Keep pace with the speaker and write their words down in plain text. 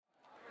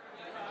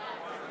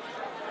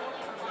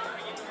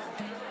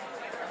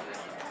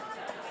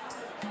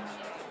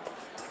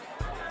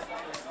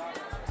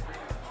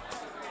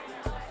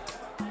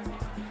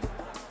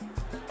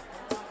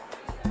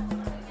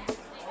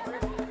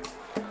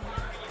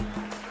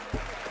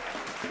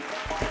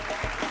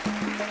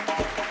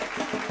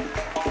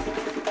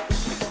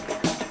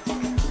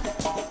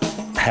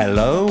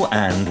Hello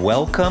and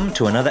welcome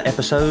to another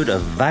episode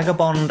of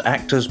Vagabond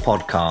Actors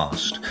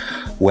Podcast,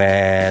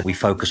 where we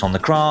focus on the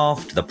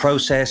craft, the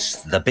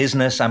process, the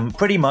business, and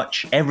pretty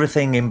much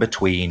everything in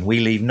between. We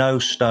leave no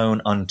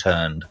stone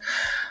unturned.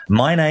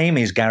 My name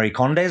is Gary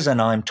Condes,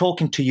 and I'm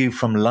talking to you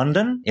from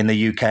London in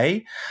the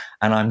UK,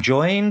 and I'm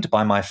joined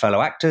by my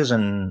fellow actors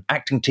and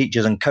acting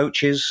teachers and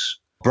coaches,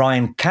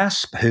 Brian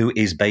Kasp, who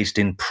is based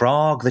in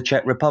Prague, the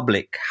Czech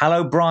Republic.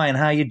 Hello, Brian.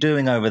 How are you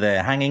doing over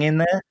there? Hanging in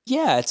there?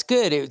 Yeah, it's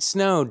good. It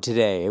snowed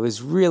today. It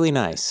was really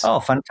nice. Oh,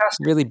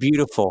 fantastic. Really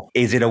beautiful.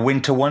 Is it a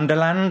winter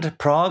wonderland,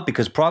 Prague?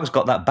 Because Prague's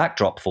got that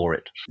backdrop for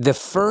it. The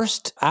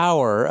first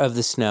hour of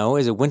the snow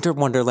is a winter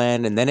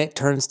wonderland, and then it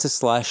turns to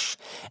slush,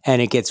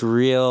 and it gets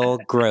real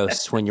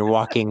gross when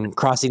you're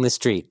crossing the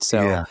street.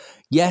 So,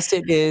 Yes,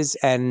 it is,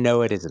 and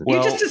no, it isn't.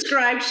 You just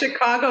described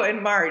Chicago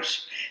in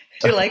March.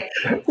 You're like,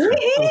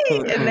 wee!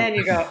 And then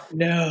you go,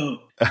 no.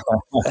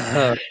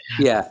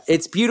 Yeah,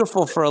 it's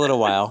beautiful for a little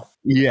while.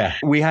 Yeah,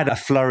 we had a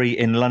flurry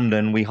in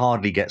London. We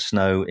hardly get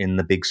snow in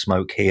the big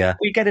smoke here.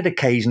 We get it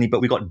occasionally,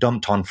 but we got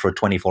dumped on for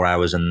 24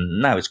 hours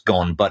and now it's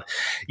gone. But,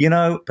 you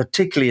know,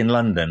 particularly in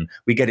London,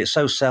 we get it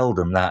so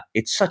seldom that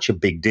it's such a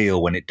big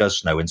deal when it does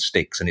snow and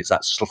sticks and it's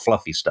that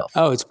fluffy stuff.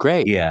 Oh, it's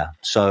great. Yeah.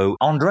 So,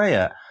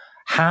 Andrea,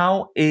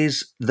 how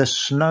is the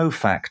snow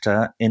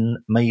factor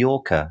in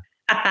Mallorca?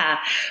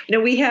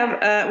 We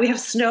have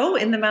snow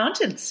in the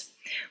mountains.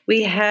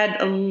 We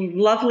had a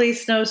lovely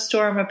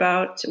snowstorm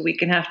about a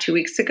week and a half, 2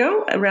 weeks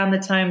ago, around the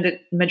time that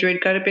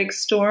Madrid got a big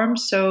storm.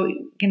 So,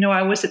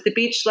 I was at the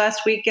beach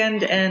last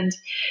weekend and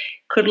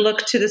could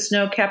look to the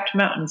snow-capped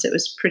mountains. It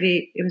was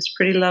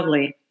pretty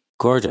lovely.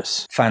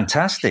 Gorgeous.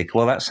 Fantastic.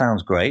 Well, that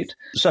sounds great.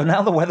 So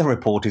now the weather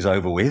report is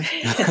over with.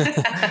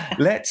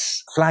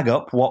 Let's flag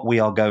up what we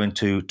are going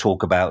to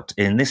talk about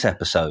in this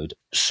episode.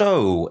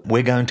 So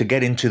we're going to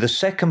get into the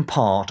second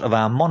part of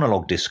our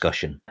monologue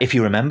discussion. If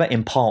you remember,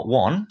 in part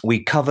one,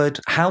 we covered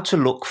how to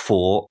look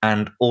for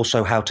and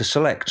also how to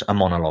select a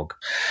monologue.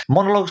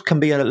 Monologues can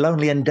be a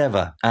lonely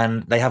endeavor,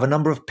 and they have a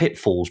number of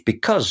pitfalls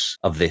because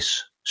of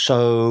this.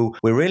 So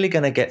we're really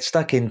going to get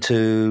stuck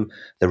into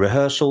the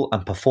rehearsal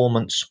and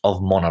performance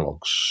of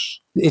monologues.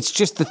 It's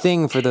just the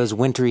thing for those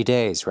wintry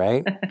days,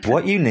 right?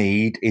 What you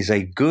need is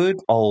a good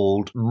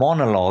old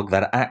monologue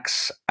that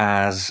acts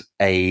as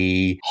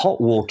a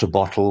hot water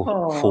bottle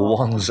for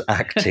one's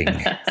acting.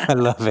 I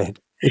love it.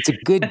 It's a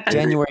good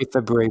January,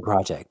 February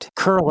project.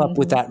 Curl up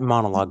with that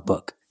monologue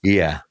book.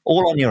 Yeah,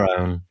 all on your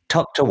own,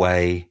 tucked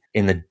away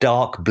in the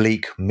dark,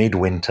 bleak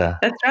midwinter.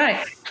 That's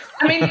right.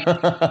 I mean,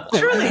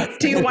 truly,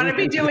 do you want to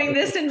be doing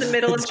this in the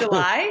middle of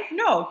July?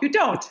 No, you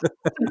don't.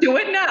 Do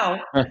it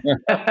now.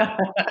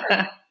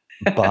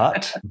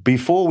 But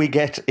before we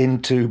get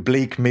into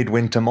bleak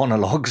midwinter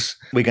monologues,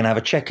 we're going to have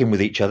a check-in with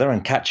each other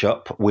and catch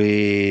up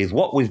with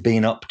what we've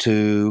been up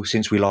to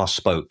since we last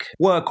spoke,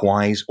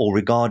 work-wise or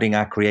regarding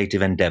our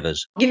creative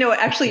endeavors.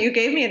 Actually, you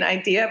gave me an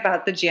idea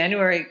about the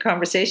January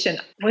conversation.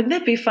 Wouldn't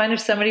it be fun if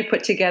somebody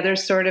put together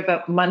sort of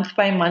a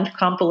month-by-month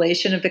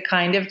compilation of the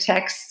kind of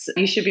texts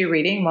you should be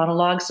reading,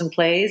 monologues and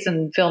plays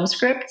and film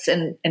scripts,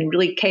 and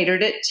really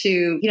catered it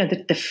to,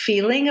 the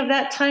feeling of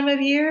that time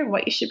of year and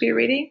what you should be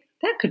reading?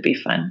 That could be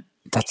fun.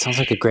 That sounds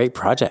like a great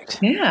project.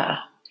 Yeah.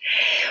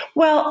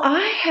 Well,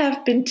 I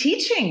have been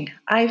teaching.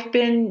 I've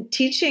been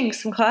teaching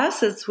some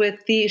classes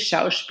with the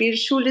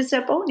Schauspielschule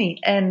Zerboni,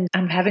 and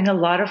I'm having a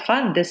lot of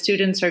fun. The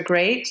students are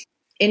great,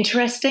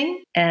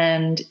 interesting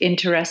and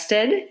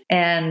interested,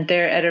 and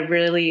they're at a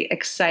really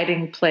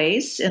exciting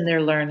place in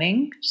their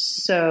learning.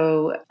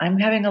 So I'm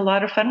having a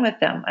lot of fun with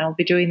them. I'll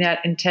be doing that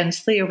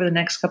intensely over the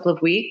next couple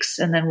of weeks,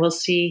 and then we'll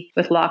see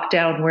with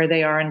lockdown where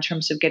they are in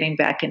terms of getting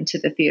back into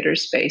the theater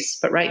space.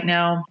 But right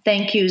now,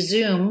 thank you,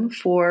 Zoom,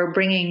 for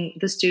bringing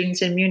the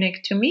students in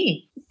Munich to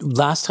me.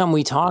 Last time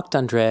we talked,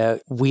 Andrea,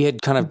 we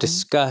had kind of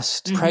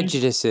discussed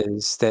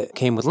prejudices that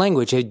came with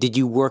language. Did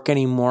you work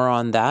any more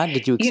on that?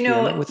 Did you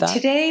experiment with that?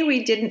 Today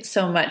we didn't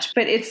so much,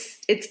 but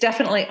it's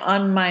definitely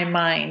on my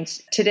mind.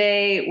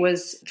 Today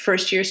was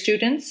first-year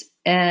students,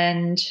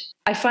 and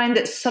I find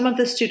that some of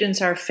the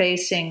students are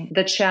facing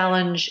the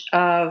challenge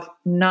of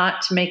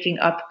not making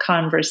up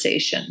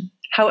conversation.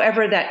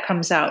 However that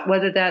comes out,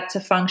 whether that's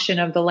a function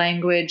of the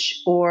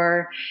language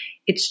or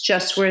it's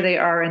just where they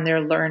are in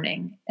their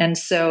learning. And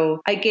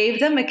so I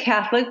gave them a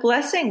Catholic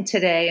blessing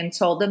today and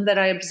told them that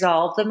I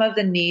absolved them of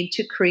the need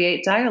to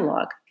create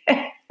dialogue.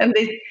 And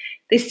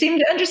they seem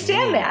to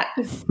understand that.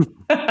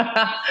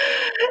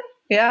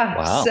 Yeah.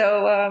 Wow.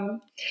 So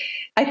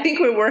I think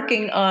we're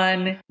working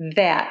on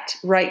that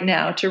right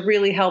now to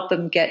really help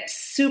them get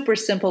super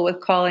simple with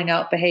calling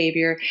out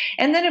behavior.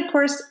 And then, of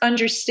course,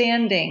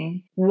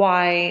 understanding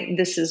why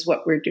this is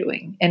what we're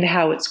doing and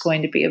how it's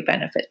going to be of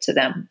benefit to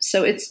them.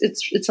 So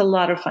it's a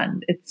lot of fun.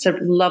 It's a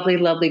lovely,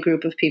 lovely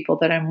group of people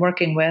that I'm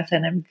working with,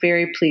 and I'm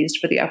very pleased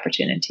for the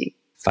opportunity.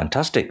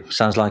 Fantastic.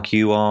 Sounds like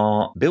you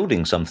are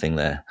building something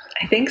there.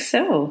 I think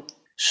so.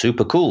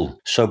 Super cool.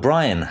 So,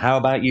 Brian, how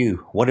about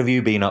you? What have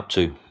you been up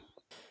to?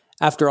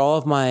 After all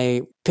of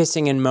my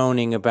pissing and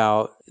moaning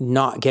about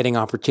not getting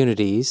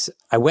opportunities,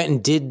 I went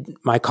and did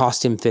my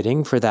costume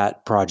fitting for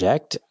that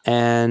project.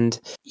 And,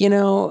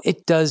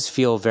 it does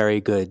feel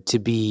very good to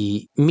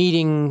be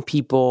meeting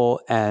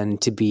people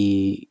and to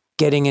be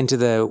getting into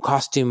the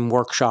costume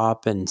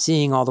workshop and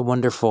seeing all the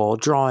wonderful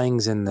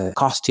drawings and the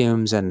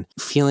costumes and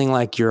feeling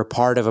like you're a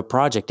part of a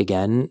project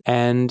again.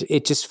 And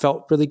it just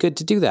felt really good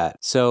to do that.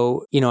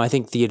 So, I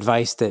think the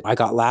advice that I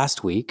got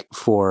last week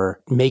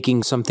for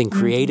making something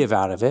creative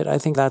out of it, I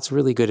think that's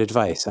really good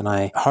advice. And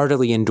I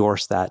heartily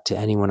endorse that to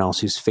anyone else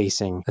who's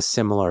facing a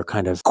similar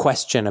kind of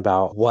question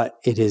about what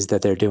it is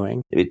that they're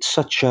doing. It's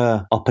such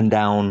a up and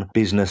down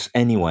business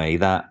anyway,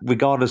 that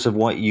regardless of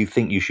what you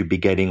think you should be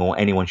getting or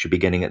anyone should be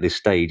getting at this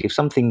stage, if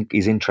something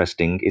is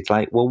interesting, it's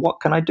like, well, what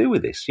can I do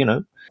with this,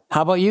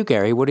 How about you,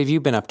 Gary? What have you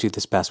been up to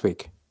this past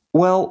week?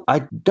 Well,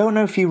 I don't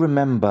know if you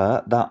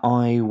remember that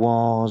I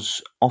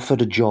was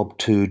offered a job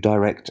to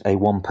direct a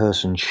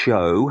one-person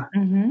show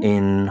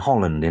in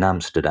Holland, in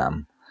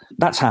Amsterdam.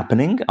 That's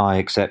happening. I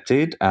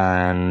accepted,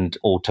 and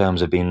all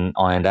terms have been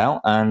ironed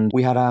out, and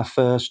we had our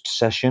first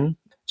session.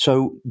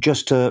 So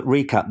just to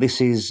recap,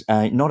 this is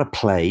not a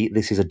play.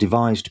 This is a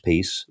devised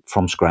piece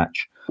from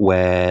scratch,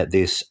 where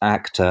this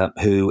actor,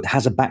 who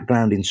has a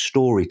background in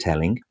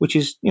storytelling, which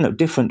is,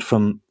 different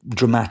from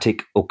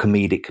dramatic or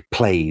comedic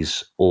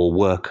plays or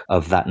work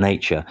of that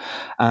nature,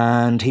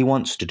 and he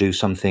wants to do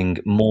something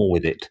more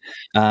with it.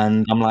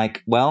 And I'm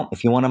like, well,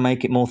 if you want to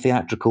make it more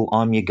theatrical,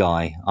 I'm your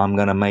guy. I'm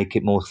going to make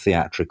it more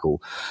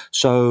theatrical.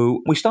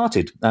 So we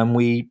started, and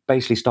we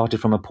basically started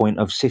from a point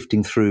of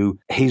sifting through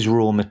his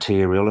raw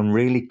material and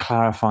really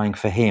clarifying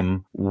for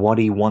him what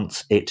he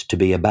wants it to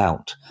be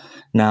about.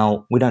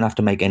 Now, we don't have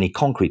to make any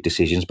concrete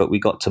decisions, but we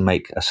got to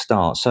make a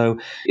start. So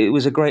it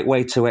was a great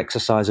way to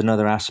exercise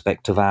another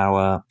aspect of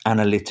our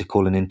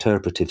analytical and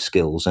interpretive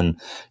skills and,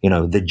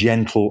 the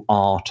gentle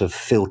art of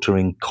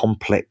filtering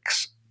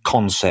complex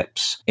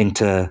concepts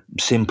into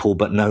simple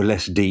but no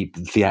less deep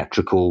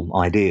theatrical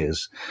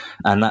ideas.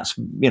 And that's,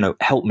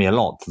 helped me a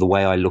lot. The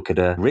way I look at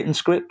a written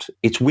script,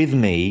 it's with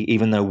me,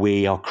 even though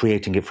we are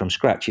creating it from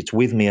scratch, it's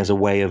with me as a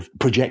way of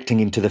projecting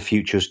into the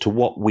future as to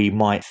what we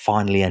might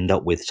finally end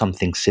up with,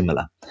 something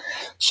similar.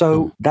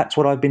 So that's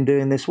what I've been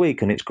doing this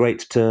week, and it's great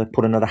to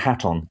put another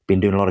hat on. Been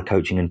doing a lot of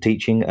coaching and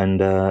teaching,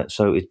 and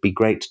so it'd be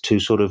great to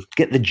sort of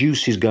get the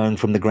juices going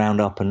from the ground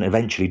up and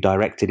eventually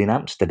direct it in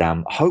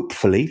Amsterdam.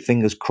 Hopefully,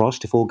 fingers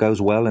crossed, if all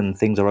goes well and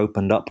things are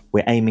opened up,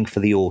 we're aiming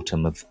for the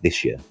autumn of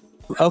this year.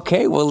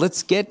 Okay, well,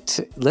 let's get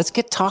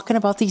talking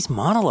about these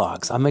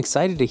monologues. I'm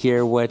excited to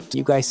hear what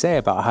you guys say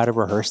about how to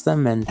rehearse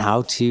them and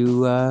how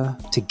to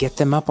get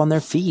them up on their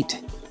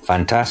feet.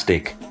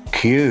 Fantastic.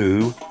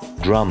 Cue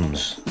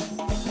drums.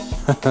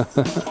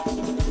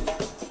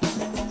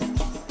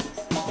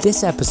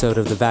 This episode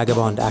of the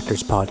Vagabond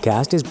Actors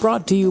Podcast is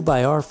brought to you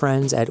by our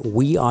friends at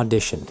We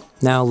Audition.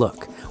 Now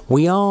look,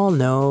 we all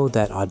know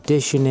that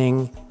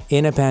auditioning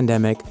in a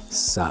pandemic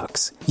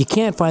sucks. You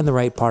can't find the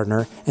right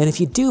partner, and if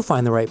you do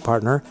find the right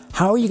partner,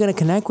 how are you going to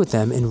connect with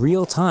them in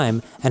real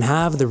time and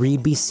have the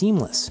read be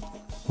seamless?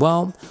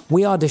 Well,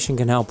 We Audition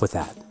can help with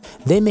that.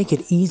 They make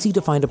it easy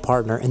to find a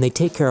partner, and they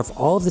take care of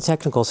all of the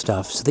technical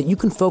stuff so that you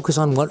can focus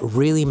on what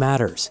really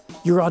matters,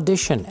 your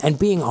audition and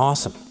being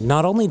awesome.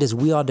 Not only does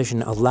We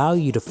Audition allow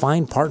you to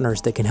find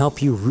partners that can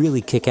help you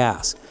really kick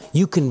ass,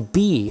 you can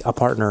be a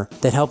partner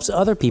that helps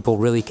other people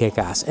really kick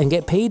ass and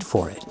get paid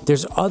for it.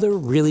 There's other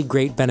really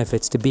great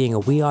benefits to being a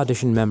We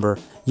Audition member.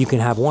 You can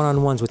have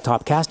one-on-ones with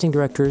top casting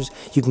directors,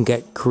 you can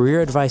get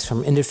career advice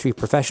from industry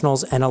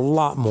professionals, and a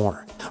lot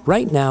more.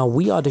 Right now,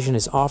 We Audition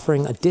is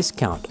offering a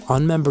discount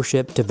on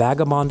membership to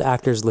Vagabond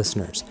Actors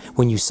listeners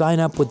when you sign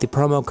up with the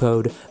promo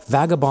code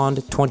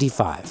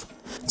VAGABOND25.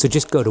 So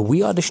just go to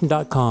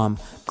weaudition.com,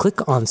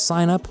 click on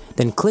sign up,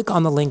 then click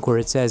on the link where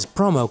it says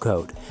promo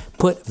code.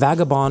 Put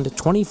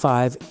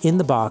VAGABOND25 in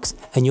the box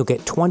and you'll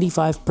get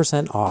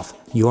 25% off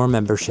your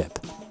membership.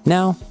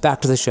 Now, back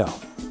to the show.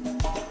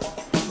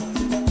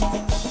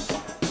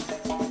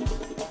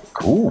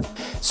 Cool.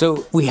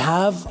 So we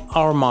have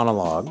our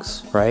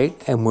monologues, right?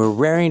 And we're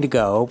raring to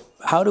go.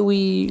 How do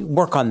we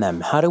work on them?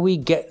 How do we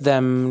get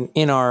them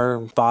in our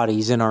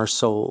bodies, in our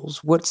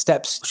souls? What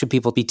steps should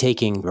people be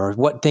taking, or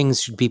what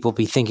things should people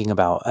be thinking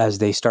about as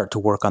they start to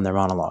work on their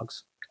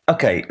monologues?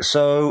 Okay,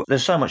 so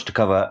there's so much to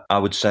cover. I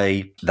would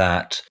say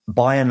that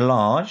by and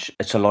large,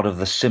 it's a lot of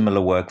the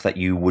similar work that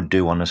you would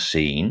do on a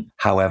scene.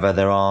 However,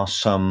 there are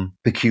some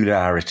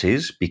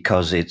peculiarities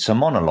because it's a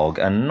monologue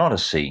and not a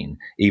scene,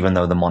 even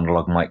though the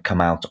monologue might come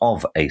out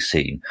of a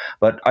scene.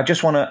 But I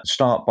just want to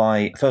start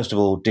by, first of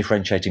all,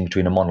 differentiating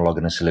between a monologue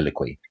and a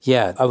soliloquy.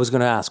 Yeah, I was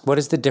going to ask, what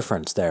is the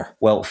difference there?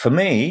 Well, for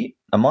me,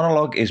 a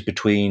monologue is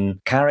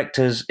between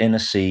characters in a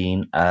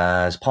scene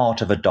as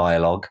part of a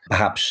dialogue,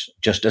 perhaps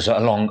just as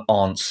a long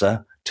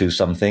answer to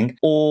something,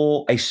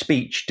 or a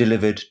speech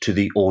delivered to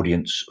the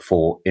audience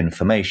for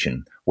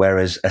information.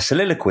 Whereas a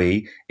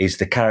soliloquy is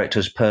the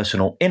character's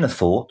personal inner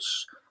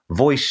thoughts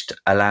voiced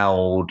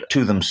aloud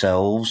to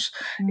themselves.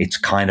 It's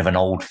kind of an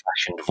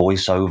old-fashioned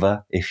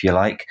voiceover, if you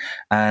like.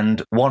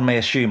 And one may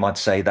assume, I'd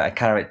say, that a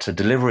character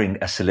delivering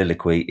a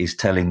soliloquy is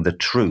telling the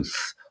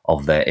truth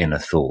of their inner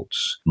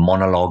thoughts.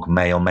 Monologue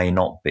may or may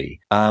not be.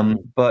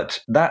 But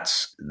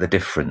that's the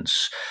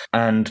difference.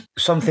 And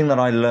something that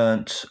I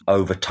learnt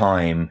over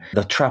time,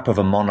 the trap of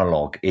a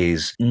monologue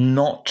is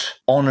not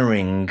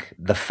honoring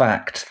the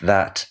fact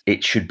that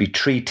it should be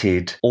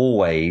treated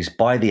always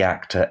by the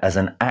actor as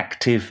an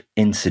active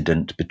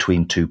incident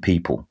between two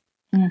people.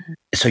 Mm-hmm.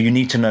 So you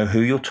need to know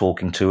who you're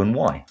talking to and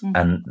why. Mm-hmm.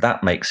 And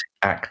that makes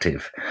it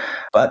active.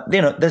 But,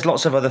 there's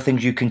lots of other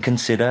things you can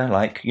consider,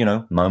 like,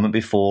 moment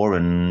before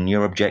and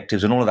your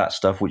objectives and all of that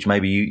stuff, which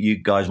maybe you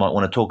guys might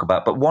want to talk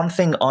about. But one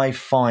thing I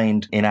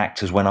find in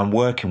actors when I'm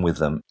working with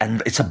them,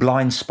 and it's a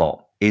blind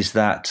spot, is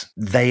that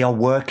they are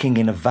working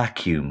in a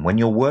vacuum. When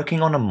you're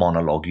working on a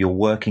monologue, you're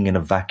working in a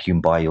vacuum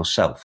by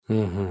yourself.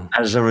 Mm-hmm.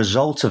 As a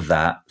result of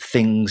that,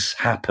 things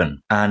happen.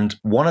 And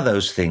one of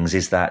those things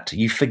is that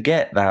you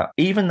forget that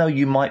even though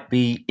you might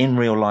be in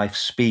real life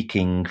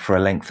speaking for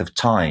a length of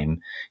time,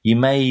 you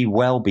may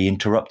well be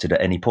interrupted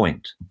at any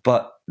point.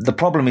 But the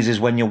problem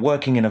is when you're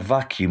working in a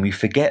vacuum, you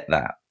forget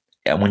that.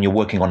 And when you're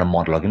working on a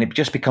monologue, and it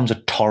just becomes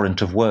a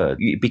torrent of words.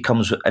 It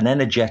becomes an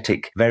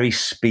energetic, very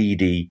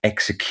speedy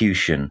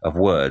execution of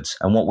words.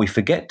 And what we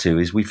forget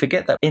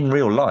that in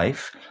real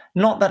life,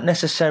 not that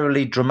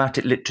necessarily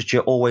dramatic literature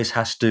always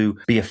has to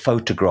be a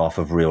photograph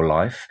of real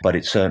life, but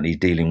it's certainly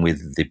dealing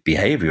with the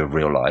behavior of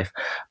real life.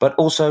 But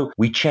also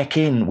we check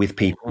in with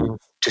people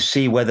to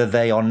see whether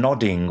they are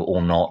nodding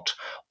or not,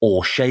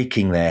 or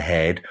shaking their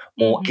head,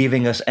 or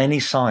giving us any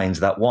signs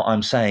that what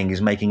I'm saying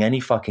is making any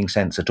fucking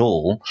sense at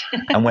all,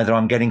 and whether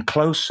I'm getting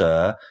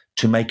closer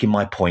to making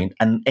my point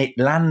and it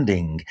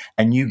landing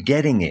and you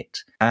getting it.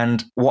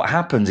 And what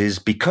happens is,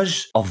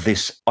 because of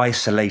this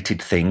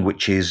isolated thing,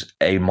 which is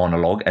a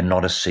monologue and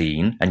not a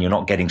scene, and you're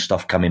not getting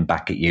stuff coming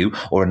back at you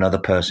or another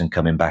person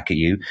coming back at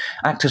you,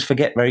 actors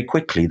forget very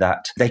quickly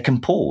that they can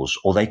pause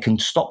or they can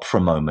stop for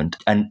a moment.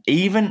 And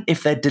even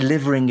if they're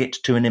delivering it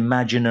to an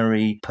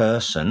imaginary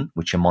person,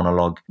 which a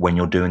monologue, when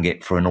you're doing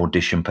it for an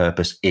audition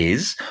purpose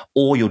is,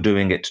 or you're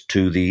doing it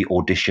to the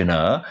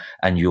auditioner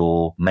and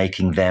you're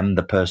making them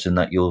the person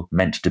that you're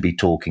meant to be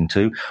talking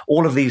to,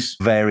 all of these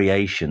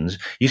variations,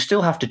 you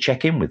still have to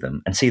check in with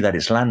them and see that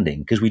it's landing,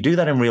 because we do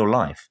that in real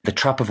life. The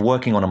trap of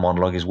working on a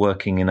monologue is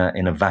working in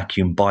a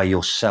vacuum by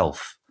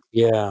yourself.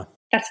 Yeah.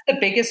 That's the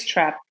biggest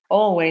trap.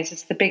 Always.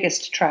 It's the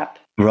biggest trap.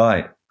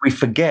 Right. We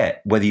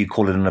forget whether you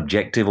call it an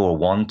objective or a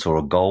want or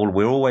a goal.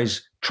 We're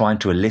always trying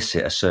to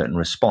elicit a certain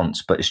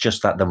response, but it's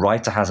just that the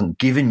writer hasn't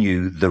given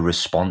you the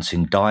response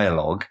in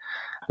dialogue.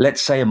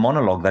 Let's say a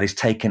monologue that is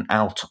taken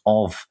out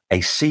of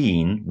a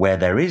scene where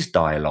there is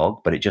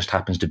dialogue, but it just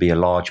happens to be a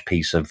large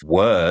piece of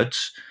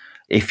words.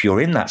 If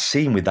you're in that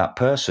scene with that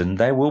person,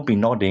 they will be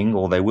nodding,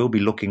 or they will be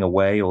looking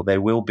away, or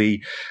there will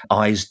be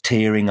eyes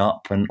tearing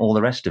up and all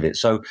the rest of it.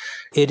 So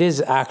it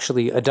is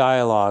actually a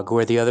dialogue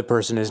where the other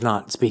person is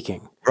not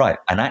speaking. Right.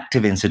 An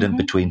active incident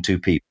between two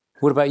people.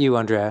 What about you,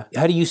 Andrea?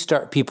 How do you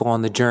start people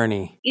on the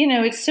journey?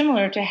 It's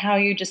similar to how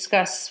you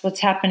discuss what's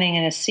happening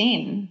in a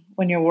scene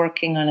when you're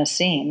working on a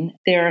scene.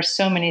 There are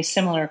so many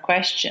similar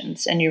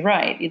questions. And you're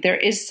right. There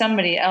is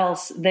somebody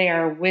else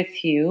there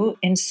with you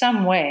in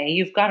some way.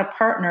 You've got a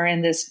partner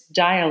in this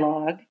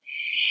dialogue.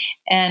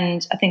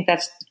 And I think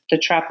that's the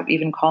trap of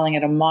even calling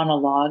it a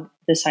monologue,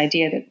 this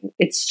idea that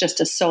it's just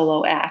a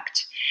solo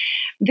act.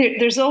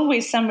 There's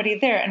always somebody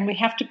there, and we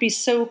have to be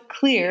so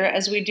clear,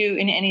 as we do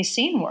in any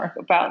scene work,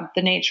 about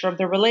the nature of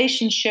the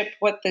relationship,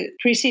 what the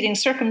preceding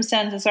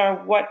circumstances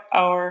are, what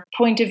our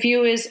point of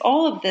view is.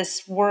 All of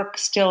this work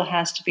still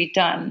has to be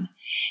done.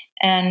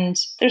 And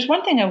there's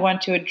one thing I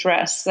want to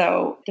address,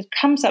 though, that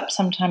comes up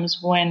sometimes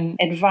when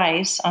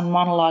advice on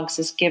monologues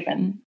is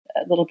given,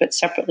 a little bit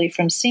separately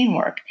from scene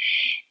work.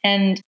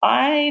 And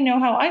I know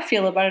how I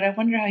feel about it. I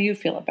wonder how you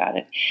feel about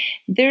it.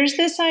 There's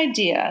this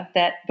idea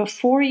that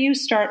before you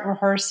start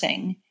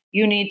rehearsing,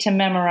 you need to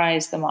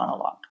memorize the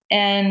monologue.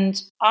 And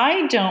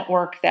I don't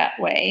work that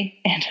way.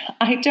 And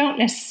I don't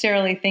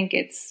necessarily think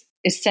it's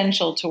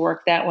essential to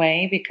work that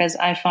way, because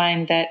I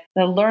find that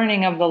the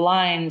learning of the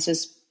lines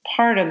is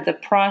part of the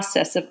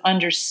process of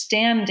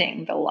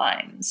understanding the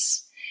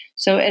lines.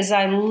 So as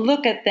I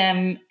look at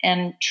them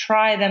and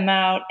try them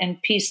out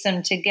and piece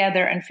them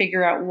together and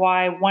figure out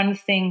why one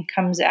thing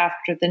comes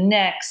after the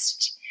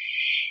next,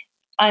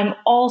 I'm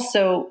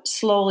also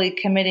slowly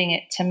committing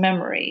it to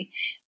memory.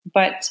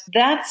 But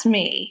that's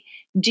me.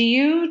 Do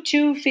you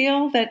too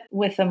feel that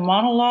with a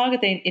monologue,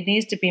 it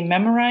needs to be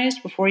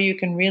memorized before you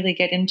can really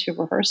get into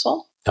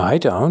rehearsal? I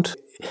don't.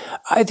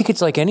 I think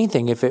it's like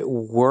anything. If it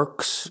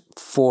works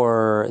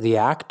for the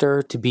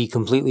actor to be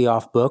completely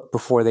off book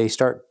before they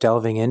start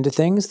delving into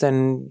things,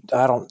 then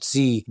I don't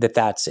see that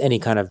that's any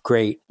kind of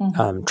great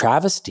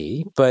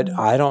travesty. But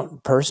I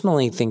don't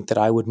personally think that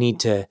I would need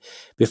to,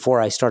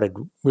 before I started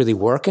really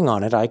working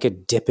on it, I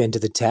could dip into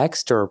the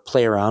text or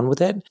play around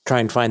with it, try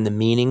and find the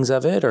meanings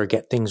of it or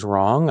get things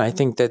wrong. I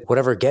think that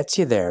whatever gets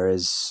you there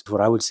is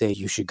what I would say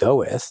you should go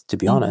with, to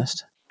be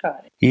honest.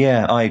 Got it.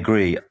 Yeah, I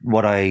agree.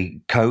 What I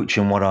coach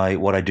and what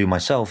I do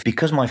myself,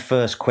 because my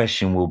first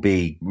question will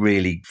be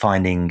really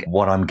finding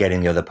what I'm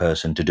getting the other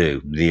person to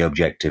do, the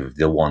objective,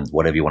 the one,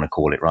 whatever you want to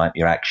call it, right?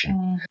 Your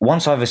action.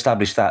 Once I've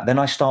established that, then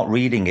I start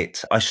reading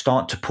it. I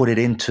start to put it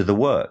into the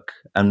work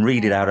and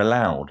read it out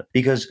aloud,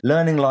 because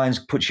learning lines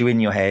puts you in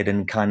your head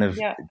and kind of,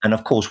 and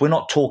of course, we're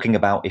not talking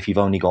about if you've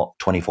only got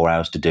 24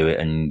 hours to do it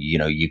and, you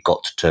know, you've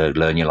got to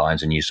learn your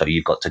lines and so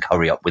you've got to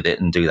hurry up with it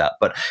and do that.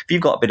 But if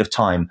you've got a bit of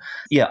time,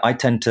 I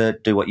tend to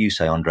do what you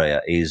say,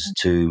 Andrea, is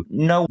to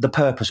know the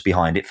purpose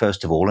behind it,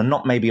 first of all, and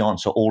not maybe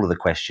answer all of the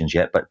questions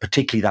yet, but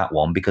particularly that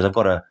one, because I've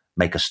got to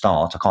make a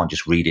start. I can't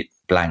just read it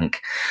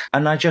blank.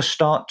 And I just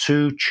start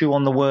to chew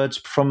on the words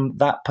from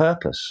that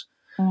purpose.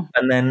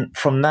 And then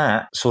from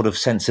that sort of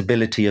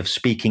sensibility of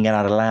speaking it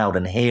out aloud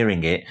and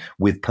hearing it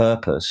with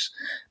purpose,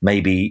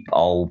 maybe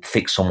I'll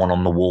fix someone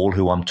on the wall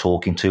who I'm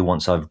talking to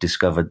once I've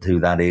discovered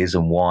who that is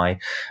and why.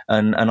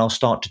 And I'll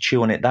start to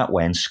chew on it that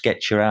way and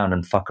sketch around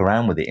and fuck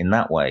around with it in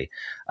that way.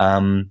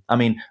 I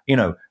mean, you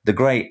know, the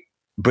great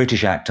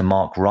British actor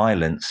Mark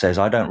Rylance says,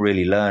 I don't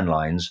really learn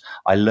lines.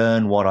 I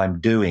learn what I'm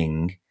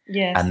doing.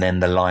 Yes. And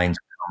then the lines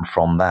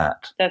from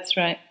that. That's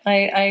right.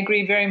 I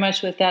agree very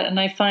much with that. And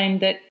I find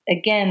that,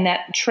 again,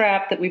 that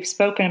trap that we've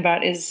spoken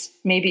about is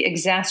maybe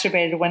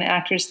exacerbated when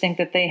actors think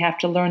that they have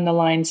to learn the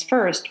lines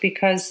first,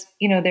 because,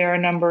 you know, there are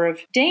a number of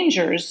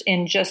dangers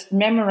in just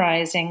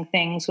memorizing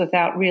things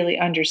without really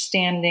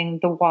understanding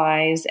the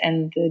whys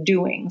and the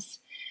doings.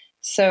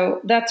 So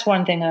that's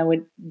one thing I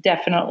would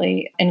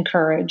definitely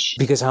encourage.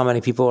 Because how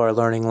many people are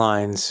learning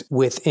lines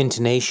with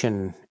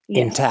intonation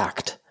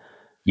intact?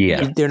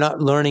 Yeah. They're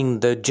not learning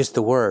just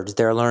the words.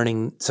 They're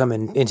learning some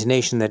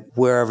intonation that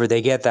wherever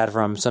they get that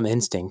from, some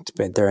instinct,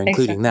 but they're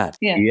including that.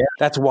 Yeah.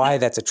 That's why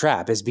that's a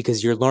trap, is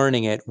because you're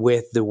learning it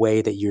with the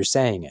way that you're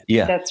saying it.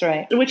 Yeah. That's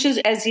right. Which is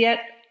as yet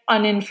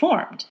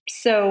uninformed.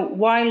 So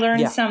why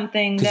learn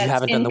something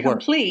that's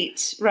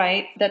incomplete,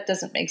 right? That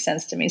doesn't make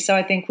sense to me. So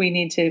I think we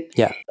need to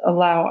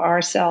allow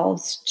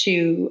ourselves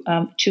to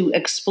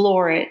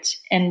explore it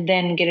and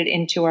then get it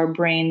into our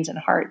brains and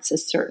hearts a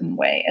certain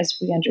way as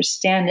we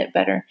understand it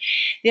better.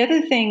 The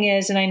other thing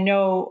is, and I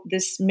know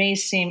this may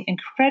seem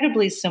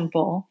incredibly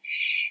simple,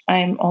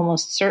 I'm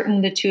almost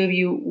certain the two of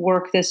you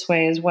work this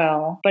way as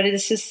well, but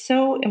this is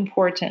so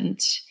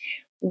important.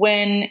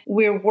 When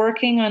we're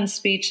working on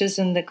speeches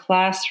in the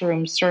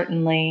classroom,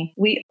 certainly,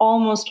 we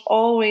almost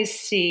always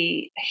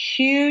see a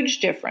huge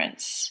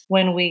difference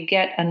when we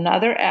get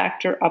another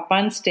actor up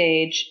on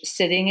stage,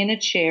 sitting in a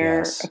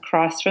chair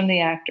across from the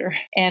actor,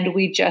 and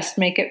we just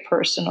make it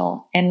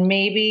personal. And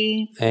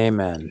maybe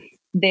Amen.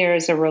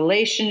 There's a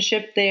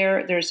relationship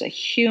there. There's a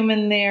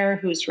human there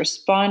who's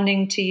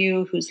responding to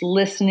you, who's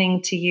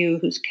listening to you,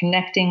 who's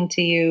connecting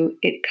to you.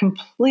 It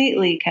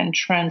completely can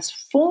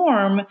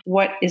transform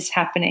what is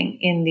happening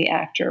in the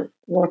actor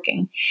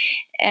working.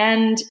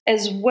 And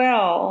as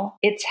well,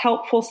 it's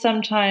helpful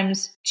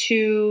sometimes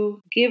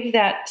to give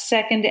that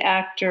second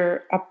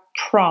actor a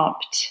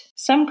prompt,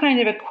 some kind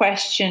of a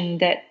question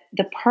that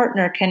the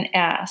partner can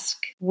ask,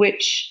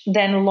 which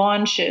then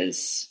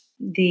launches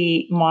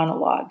the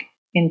monologue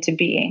into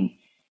being.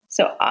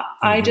 So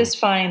I just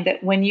find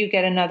that when you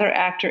get another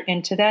actor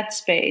into that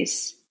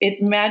space,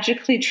 it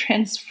magically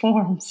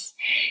transforms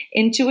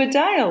into a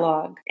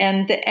dialogue,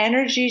 and the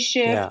energy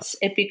shifts.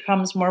 It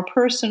becomes more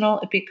personal.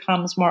 It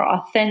becomes more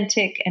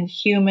authentic and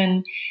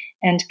human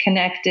and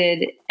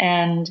connected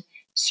and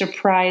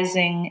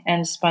surprising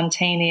and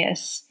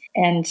spontaneous.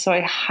 And so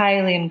I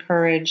highly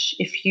encourage,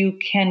 if you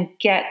can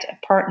get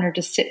a partner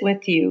to sit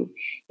with you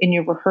in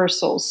your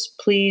rehearsals,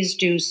 please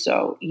do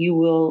so. You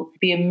will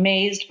be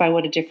amazed by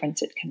what a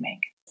difference it can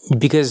make.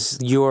 Because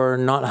you're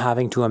not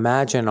having to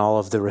imagine all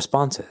of the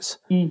responses.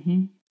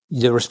 Mm-hmm.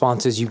 The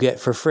responses you get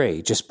for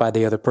free just by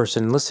the other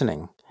person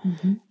listening.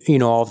 Mm-hmm. You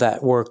know, all of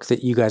that work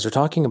that you guys are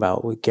talking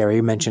about.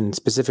 Gary mentioned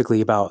specifically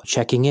about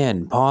checking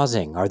in,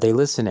 pausing. Are they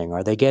listening?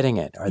 Are they getting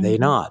it? Are they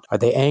not? Are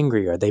they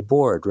angry? Are they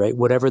bored? Right?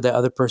 Whatever the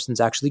other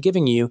person's actually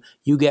giving you,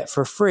 you get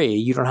for free.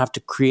 You don't have to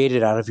create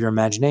it out of your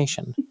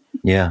imagination.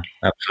 Yeah,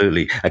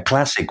 absolutely. A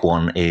classic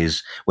one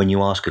is when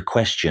you ask a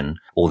question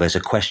or there's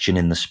a question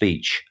in the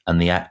speech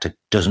and the actor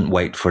doesn't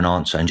wait for an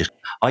answer and just,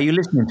 are you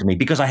listening to me?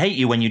 Because I hate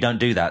you when you don't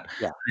do that.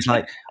 Yeah. It's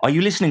like, are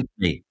you listening to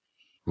me?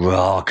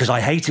 Because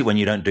I hate it when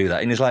you don't do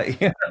that. And it's like,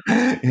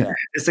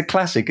 it's a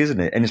classic, isn't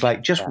it? And it's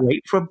like, just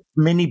wait for a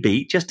mini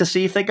beat just to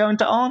see if they're going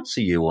to answer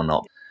you or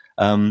not.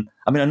 I mean,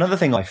 another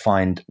thing I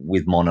find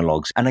with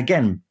monologues, and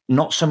again,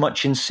 not so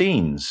much in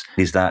scenes,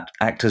 is that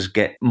actors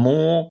get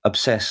more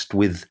obsessed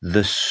with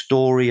the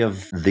story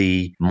of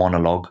the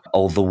monologue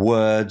or the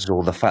words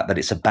or the fact that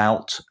it's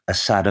about a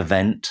sad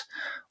event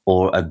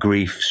or a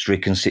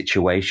grief-stricken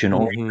situation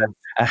or even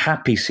a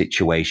happy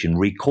situation,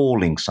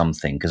 recalling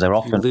something, because they're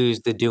often... You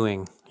lose the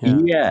doing.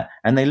 Yeah,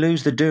 and they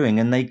lose the doing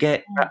and they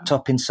get wrapped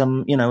up in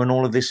some, in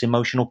all of this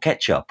emotional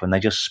ketchup and they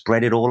just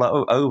spread it all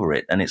over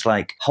it. And it's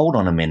like, hold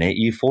on a minute,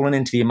 you've fallen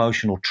into the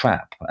emotional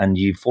trap and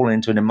you've fallen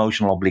into an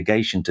emotional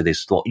obligation to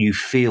this, what you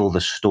feel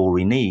the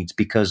story needs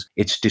because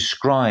it's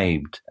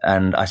described.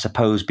 And I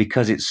suppose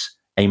because it's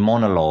a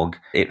monologue,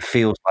 it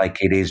feels like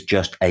it is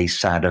just a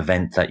sad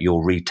event that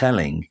you're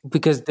retelling.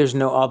 Because there's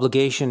no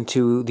obligation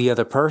to the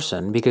other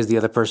person, because the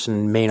other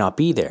person may not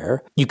be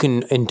there. You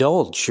can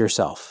indulge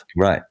yourself.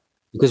 Right.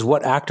 Because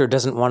what actor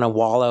doesn't want to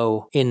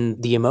wallow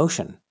in the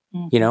emotion?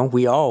 You know,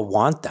 we all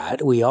want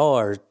that. We all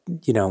are,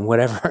 you know,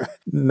 whatever,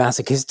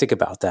 masochistic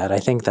about that. I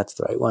think that's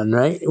the right one,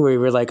 right? Where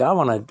we're like, I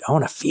want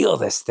to feel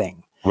this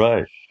thing.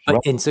 Right.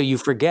 And so you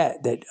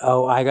forget that,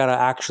 oh, I got to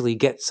actually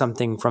get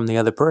something from the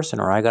other person,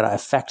 or I got to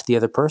affect the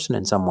other person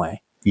in some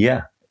way.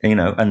 Yeah. You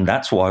know, and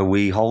that's why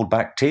we hold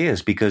back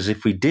tears, because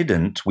if we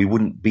didn't, we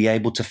wouldn't be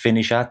able to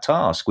finish our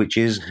task, which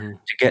is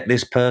to get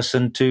this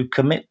person to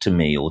commit to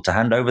me or to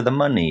hand over the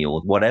money or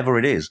whatever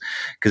it is.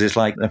 Because it's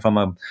like, if I'm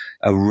a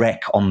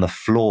wreck on the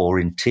floor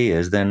in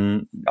tears,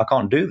 then I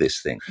can't do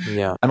this thing.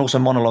 Yeah. And also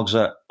monologues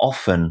are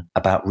often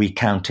about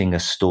recounting a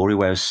story,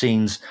 whereas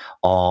scenes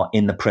are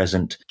in the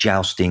present,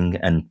 jousting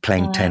and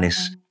playing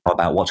tennis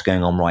about what's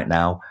going on right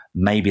now.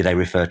 Maybe they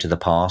refer to the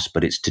past,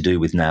 but it's to do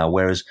with now.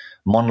 Whereas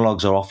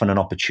monologues are often an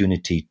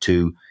opportunity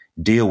to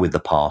deal with the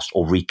past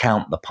or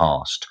recount the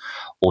past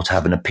or to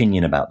have an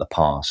opinion about the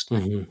past.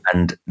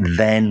 And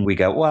then we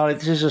go, well,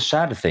 this is a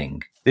sad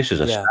thing. This is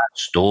a sad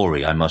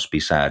story. I must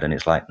be sad. And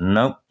it's like,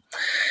 nope.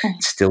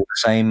 It's still the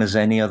same as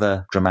any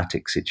other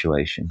dramatic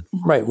situation.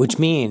 Right, which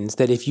means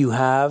that if you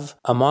have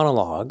a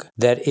monologue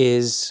that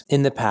is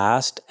in the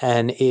past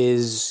and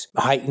is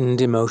heightened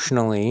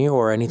emotionally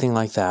or anything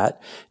like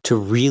that, to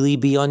really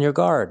be on your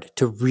guard,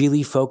 to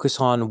really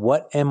focus on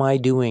what am I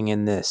doing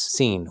in this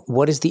scene?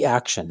 What is the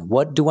action?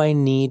 What do I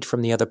need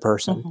from the other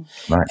person?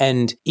 Right.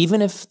 And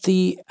even if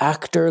the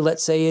actor,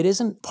 let's say it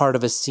isn't part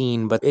of a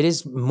scene, but it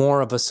is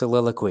more of a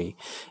soliloquy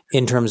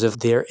in terms of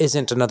there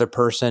isn't another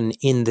person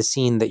in the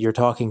scene that you're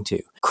talking to,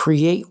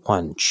 create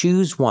one,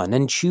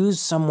 and choose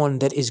someone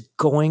that is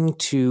going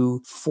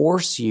to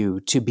force you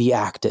to be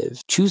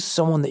active. Choose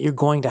someone that you're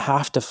going to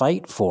have to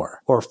fight for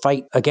or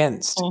fight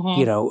against,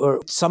 you know, or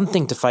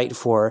something to fight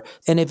for.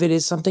 And if it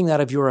is something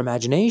out of your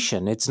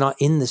imagination, it's not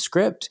in the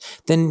script,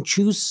 then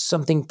choose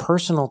something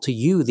personal to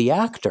you, the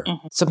actor,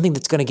 something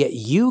that's going to get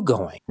you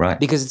going. Right.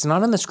 Because it's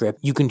not in the script.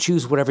 You can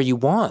choose whatever you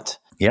want.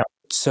 Yeah.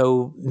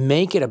 So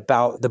make it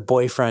about the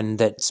boyfriend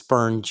that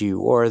spurned you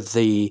or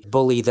the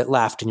bully that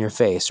laughed in your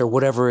face or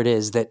whatever it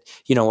is that,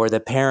 you know, or the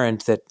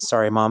parent that,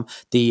 sorry, mom,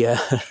 the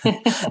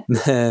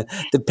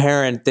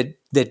parent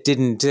that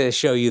didn't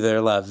show you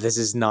their love. This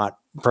is not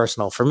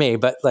personal for me,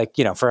 but like,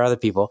 you know, for other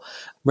people,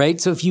 right?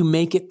 So if you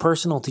make it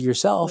personal to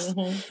yourself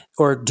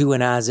or do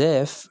an as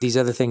if, these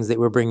other things that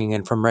we're bringing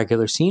in from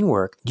regular scene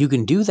work, you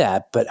can do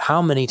that. But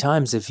how many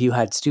times have you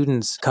had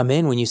students come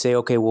in when you say,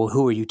 okay, well,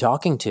 who are you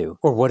talking to?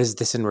 Or what is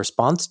this in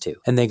response to?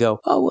 And they go,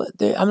 oh,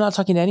 I'm not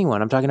talking to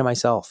anyone. I'm talking to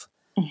myself.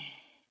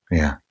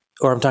 Yeah.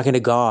 Or I'm talking to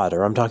God,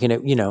 or I'm talking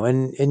to, you know,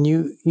 and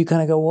you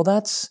kind of go, well,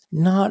 that's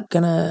not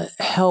going to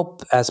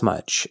help as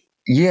much.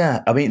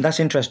 Yeah, I mean, that's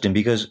interesting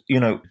because, you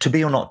know, to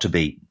be or not to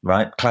be,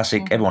 right?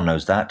 Classic, everyone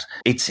knows that.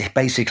 It's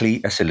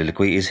basically a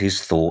soliloquy is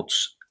his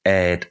thoughts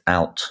aired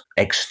out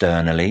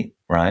externally,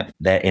 right?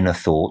 Their inner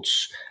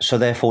thoughts. So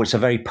therefore, it's a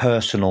very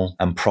personal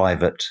and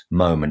private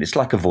moment. It's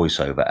like a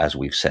voiceover, as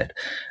we've said.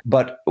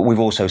 But we've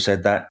also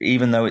said that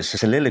even though it's a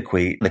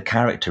soliloquy, the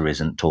character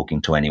isn't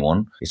talking to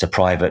anyone. It's a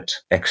private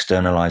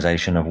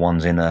externalization of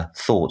one's inner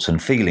thoughts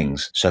and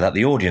feelings so that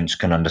the audience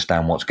can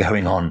understand what's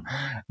going on.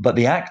 But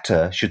the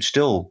actor should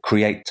still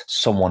create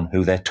someone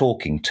who they're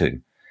talking to.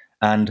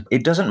 And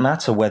it doesn't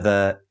matter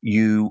whether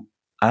you,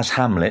 as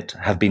Hamlet,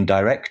 have been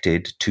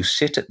directed to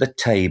sit at the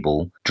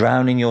table,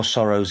 drowning your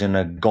sorrows in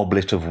a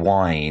goblet of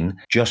wine,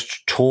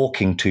 just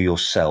talking to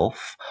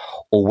yourself,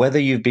 or whether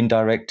you've been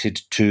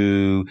directed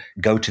to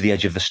go to the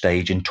edge of the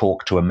stage and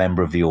talk to a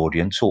member of the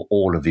audience or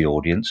all of the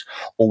audience,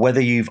 or whether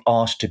you've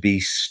asked to be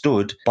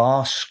stood,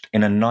 basked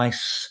in a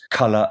nice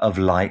color of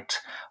light,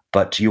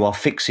 but you are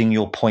fixing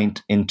your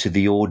point into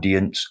the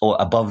audience or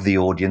above the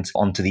audience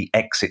onto the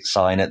exit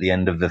sign at the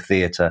end of the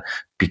theatre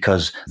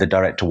because the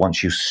director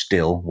wants you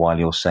still while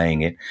you're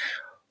saying it.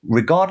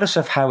 Regardless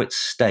of how it's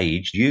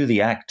staged, you,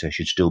 the actor,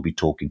 should still be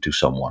talking to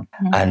someone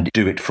and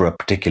do it for a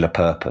particular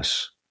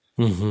purpose.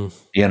 You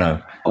know,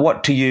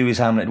 what to you is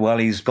Hamlet? Well,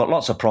 he's got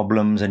lots of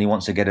problems and he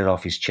wants to get it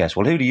off his chest.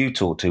 Well, who do you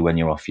talk to when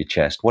you're off your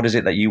chest? What is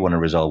it that you want to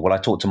resolve? Well, I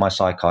talk to my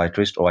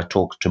psychiatrist, or I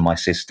talk to my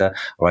sister,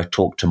 or I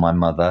talk to my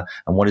mother.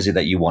 And what is it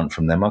that you want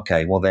from them?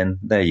 Okay, well, then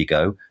there you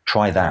go.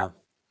 Try that.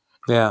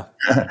 Yeah.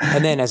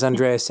 And then, as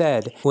Andrea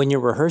said, when you're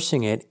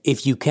rehearsing it,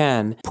 if you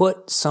can,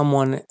 put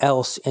someone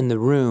else in the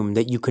room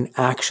that you can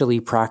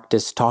actually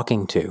practice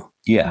talking to.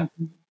 Yeah.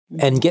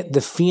 And get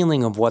the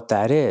feeling of what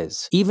that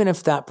is. Even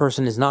if that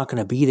person is not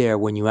going to be there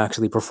when you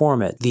actually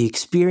perform it, the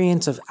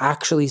experience of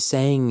actually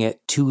saying it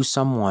to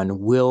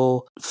someone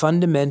will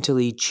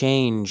fundamentally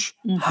change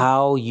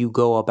how you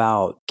go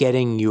about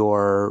getting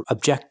your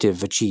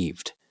objective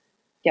achieved.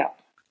 Yeah.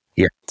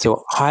 Yeah.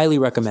 So highly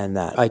recommend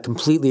that. I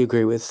completely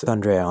agree with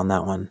Andrea on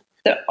that one.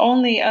 The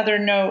only other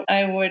note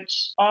I would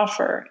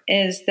offer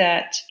is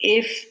that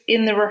if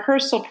in the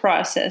rehearsal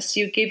process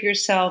you give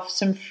yourself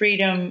some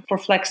freedom for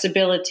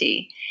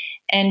flexibility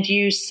and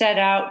you set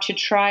out to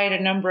try it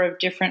a number of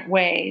different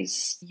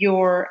ways,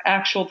 your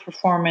actual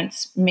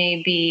performance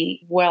may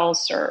be well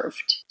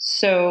served.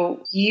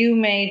 So you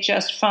may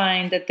just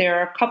find that there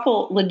are a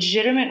couple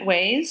legitimate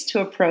ways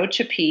to approach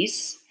a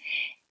piece,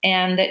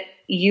 and that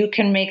you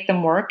can make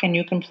them work and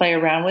you can play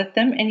around with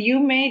them, and you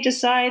may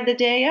decide the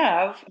day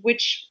of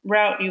which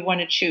route you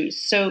want to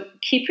choose. So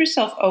keep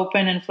yourself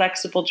open and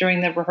flexible during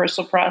the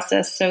rehearsal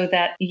process so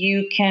that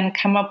you can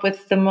come up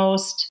with the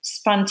most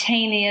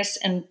spontaneous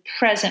and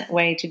present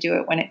way to do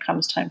it when it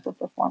comes time for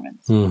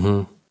performance.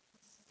 Mm-hmm.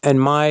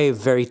 And my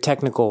very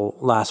technical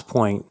last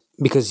point,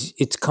 because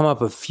it's come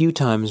up a few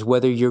times,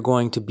 whether you're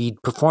going to be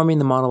performing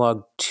the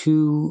monologue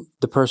to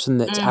the person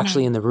that's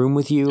actually in the room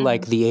with you,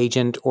 like the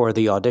agent or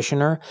the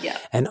auditioner. Yeah.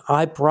 And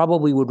I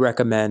probably would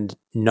recommend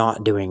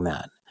not doing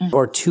that.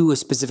 Or to a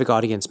specific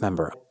audience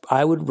member.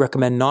 I would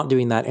recommend not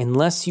doing that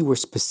unless you were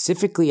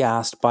specifically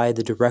asked by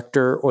the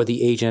director or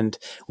the agent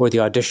or the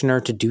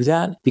auditioner to do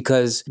that,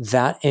 because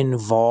that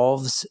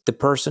involves the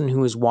person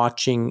who is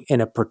watching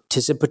in a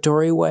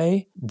participatory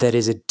way that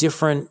is a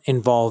different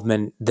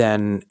involvement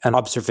than an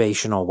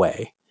observational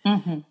way.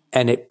 Mm-hmm.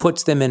 And it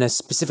puts them in a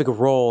specific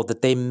role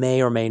that they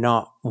may or may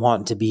not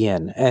want to be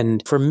in.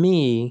 And for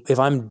me, if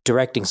I'm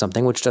directing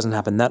something, which doesn't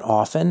happen that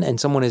often, and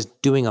someone is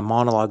doing a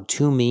monologue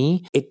to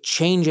me, it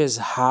changes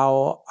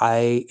how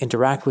I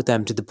interact with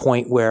them to the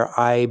point where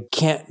I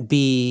can't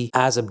be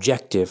as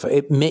objective.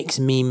 It makes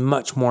me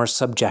much more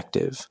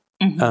subjective.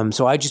 Mm-hmm.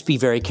 So I just be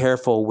very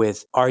careful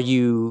with, are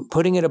you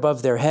putting it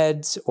above their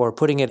heads or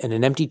putting it in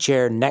an empty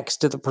chair next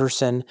to the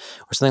person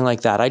or something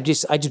like that? I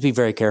just be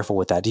very careful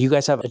with that. Do you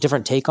guys have a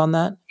different take on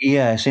that?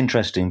 Yeah, it's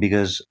interesting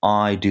because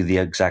I do the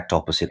exact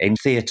opposite. In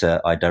theatre,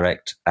 I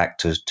direct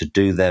actors to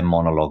do their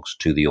monologues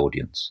to the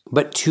audience.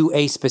 But to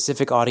a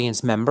specific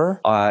audience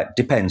member?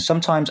 Depends.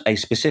 Sometimes a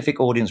specific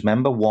audience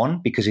member,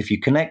 one, because if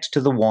you connect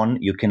to the one,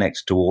 you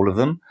connect to all of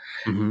them.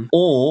 Mm-hmm.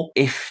 Or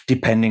if,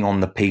 depending on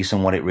the piece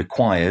and what it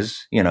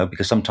requires,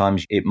 because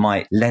sometimes it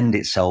might lend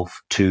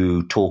itself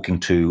to talking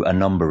to a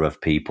number of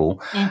people.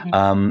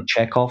 Mm-hmm.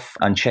 Chekhov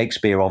and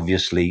Shakespeare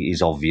obviously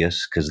is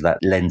obvious because that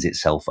lends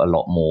itself a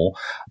lot more.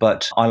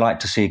 But I like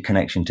to see a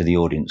connection to the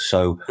audience.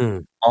 So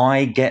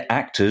I get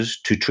actors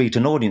to treat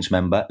an audience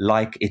member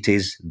like it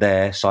is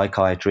their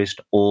psychiatrist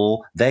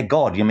or their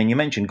God. I mean, you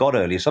mentioned God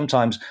earlier.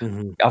 Sometimes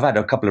I've had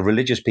a couple of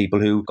religious people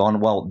who've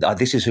gone, well,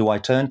 this is who I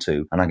turn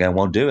to. And I go,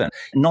 well, do it.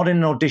 Not in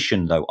an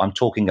audition, though. I'm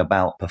talking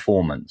about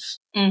performance.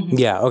 Mm-hmm.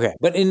 Yeah, okay.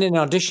 But in an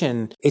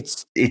audition,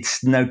 it's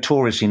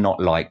notoriously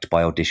not liked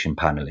by audition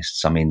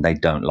panelists. I mean, they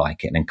don't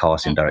like it, and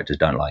casting directors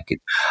don't like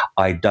it.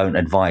 I don't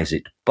advise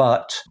it.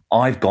 But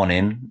I've gone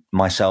in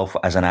myself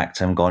as an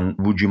actor and gone,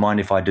 would you mind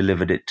if I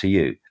delivered it to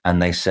you?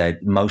 And they said,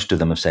 most of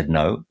them have said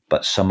no,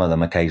 but some of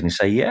them occasionally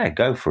say, yeah,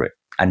 go for it.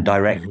 And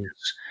directors.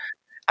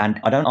 Mm-hmm. And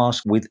I don't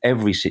ask with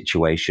every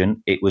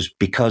situation. It was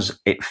because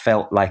it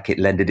felt like it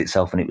lended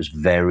itself and it was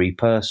very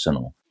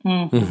personal.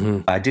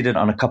 Mm-hmm. I did it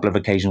on a couple of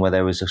occasions where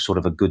there was a sort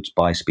of a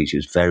goodbye speech. It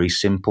was very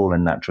simple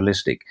and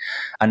naturalistic.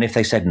 And if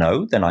they said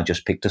no, then I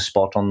just picked a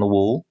spot on the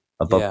wall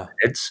above their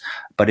heads.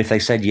 But if they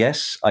said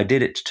yes, I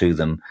did it to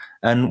them.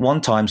 And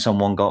one time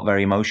someone got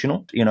very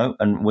emotional,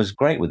 and was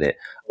great with it.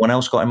 One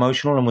else got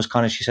emotional and was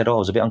she said, I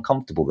was a bit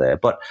uncomfortable there.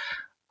 But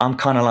I'm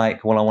kind of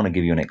like, well, I want to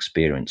give you an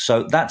experience.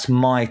 So that's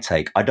my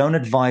take. I don't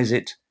advise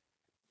it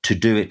to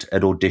do it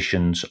at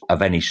auditions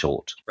of any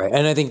sort. Right.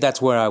 And I think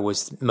that's where I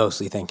was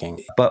mostly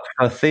thinking. But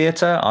for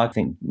theatre, I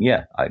think,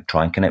 I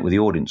try and connect with the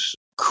audience.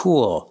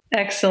 Cool.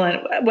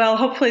 Excellent. Well,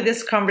 hopefully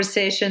this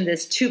conversation,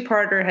 this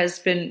two-parter, has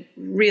been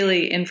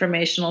really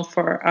informational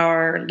for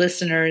our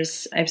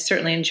listeners. I've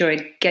certainly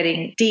enjoyed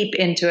getting deep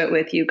into it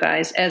with you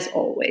guys, as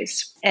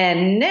always.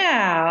 And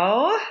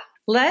now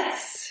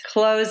let's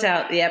close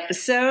out the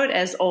episode,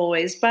 as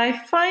always, by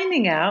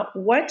finding out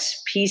what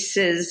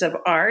pieces of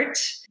art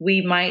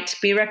we might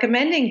be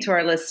recommending to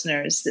our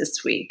listeners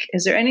this week.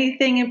 Is there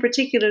anything in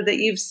particular that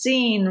you've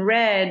seen,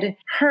 read,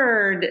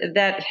 heard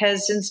that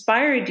has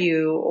inspired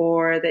you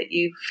or that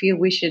you feel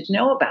we should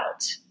know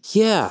about?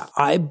 Yeah,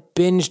 I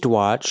binged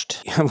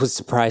watched, it was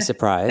surprise,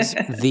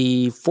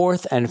 the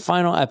fourth and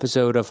final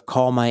episode of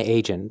Call My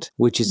Agent,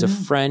 which is a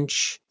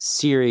French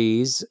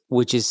series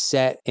which is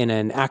set in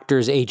an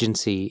actor's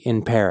agency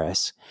in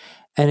Paris.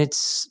 And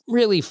it's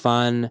really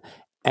fun.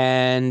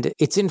 And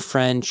it's in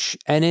French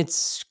and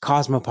it's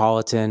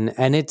cosmopolitan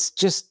and it's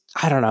just,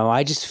 I don't know.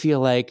 I just feel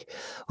like,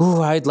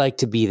 I'd like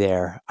to be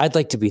there. I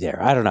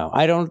don't know.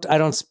 I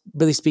don't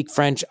really speak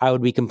French. I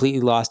would be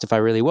completely lost if I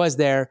really was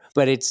there,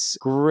 but it's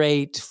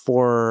great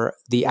for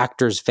the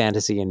actor's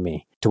fantasy in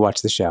me to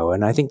watch the show.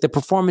 And I think the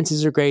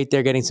performances are great.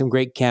 They're getting some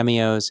great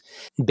cameos.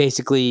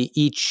 Basically,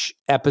 each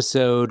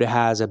episode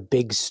has a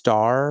big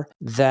star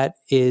that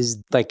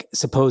is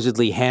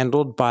supposedly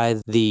handled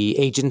by the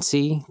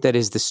agency that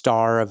is the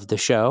star of the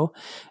show.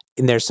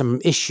 and there's some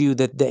issue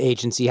that the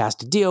agency has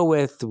to deal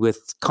with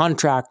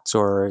contracts,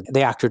 or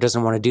the actor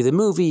doesn't want to do the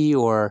movie,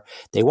 or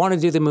they want to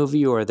do the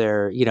movie, or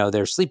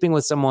they're sleeping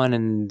with someone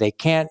and they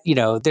can't,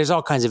 there's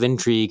all kinds of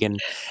intrigue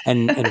and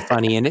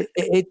funny. And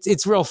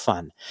it's real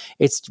fun.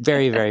 It's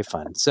very, very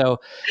fun. So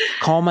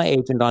Call My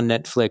Agent on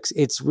Netflix.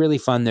 It's really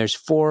fun. There's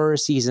 4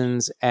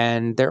 seasons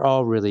and they're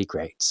all really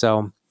great.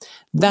 So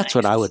that's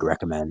what I would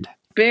recommend.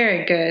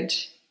 Very good.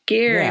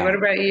 Gary, what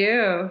about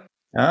you?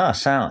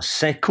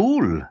 C'est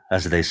cool,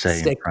 as they say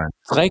in France.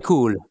 Très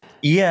cool.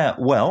 Yeah,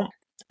 well,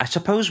 I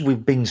suppose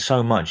we've been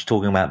so much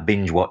talking about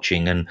binge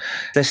watching, and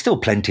there's still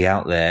plenty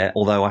out there,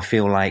 although I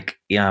feel like,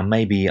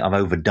 maybe I've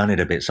overdone it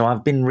a bit. So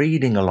I've been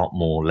reading a lot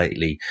more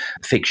lately,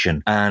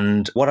 fiction.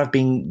 And what I've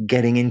been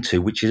getting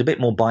into, which is a bit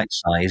more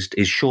bite-sized,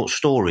 is short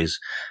stories,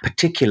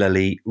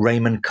 particularly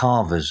Raymond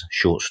Carver's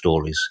short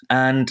stories.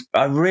 And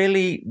I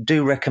really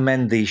do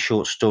recommend these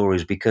short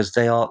stories because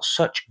they are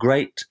such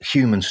great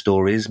human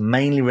stories,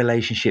 mainly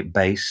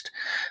relationship-based,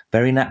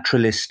 very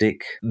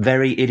naturalistic,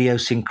 very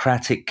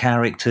idiosyncratic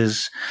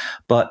characters,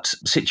 but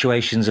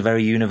situations are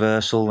very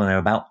universal and they're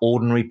about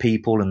ordinary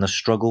people and the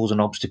struggles and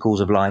obstacles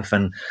of life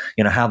and,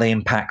 how they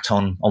impact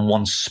on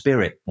one's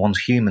spirit, one's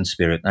human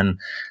spirit. And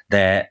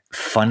they're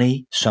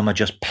funny. Some are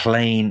just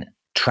plain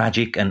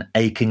tragic and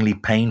achingly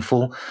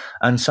painful,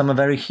 and some are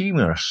very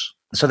humorous.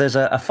 So there's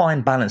a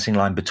fine balancing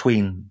line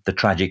between the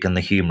tragic and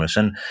the humorous.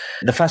 And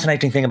the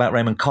fascinating thing about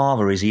Raymond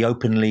Carver is he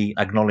openly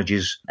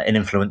acknowledges an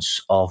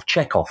influence of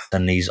Chekhov,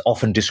 and he's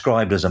often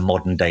described as a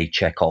modern-day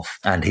Chekhov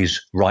and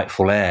his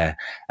rightful heir.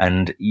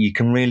 And you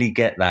can really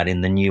get that in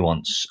the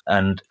nuance.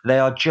 And they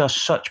are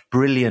just such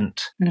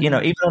brilliant,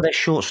 even though they're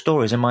short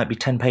stories, they might be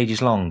 10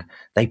 pages long,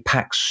 they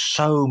pack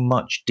so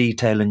much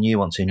detail and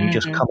nuance in. You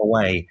just come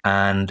away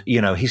and,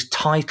 his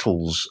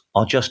titles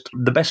are just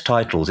the best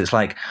titles. It's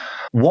like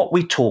what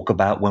we talk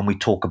about when we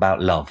talk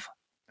about love.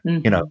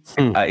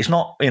 It's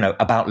not,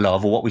 about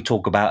love or what we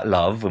talk about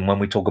love. And when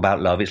we talk about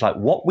love, it's like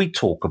what we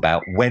talk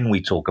about when we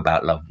talk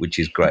about love, which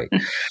is great.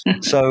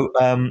 So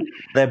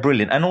they're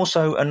brilliant. And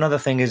also another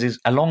thing is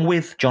along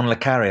with John le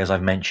Carré, as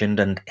I've mentioned,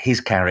 and his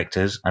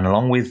characters, and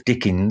along with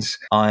Dickens,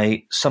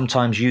 I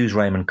sometimes use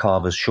Raymond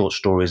Carver's short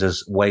stories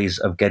as ways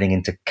of getting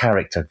into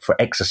character for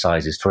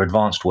exercises, for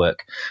advanced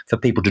work, for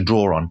people to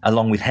draw on,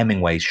 along with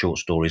Hemingway's short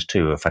stories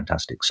too are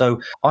fantastic.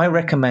 So I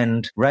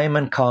recommend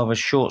Raymond Carver's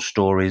short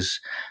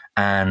stories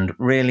and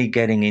really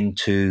getting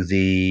into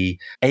the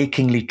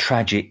achingly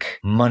tragic,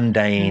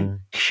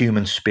 mundane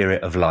human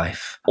spirit of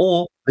life,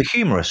 or the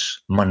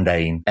humorous,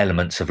 mundane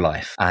elements of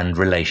life and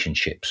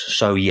relationships.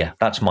 So yeah,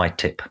 that's my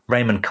tip.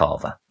 Raymond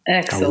Carver.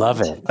 Excellent. I love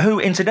it. Who,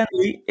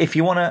 incidentally, if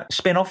you want to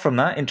spin off from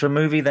that into a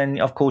movie,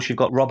 then of course you've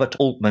got Robert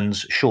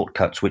Altman's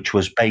Shortcuts, which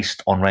was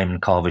based on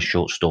Raymond Carver's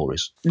short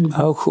stories.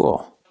 Oh,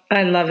 cool.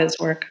 I love his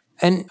work.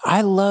 And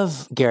I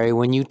love, Gary,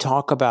 when you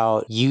talk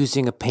about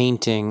using a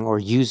painting or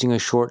using a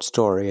short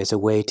story as a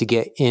way to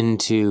get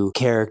into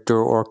character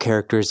or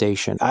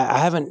characterization. I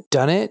haven't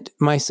done it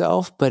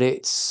myself, but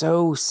it's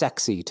so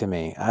sexy to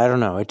me. I don't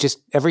know. It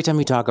just, every time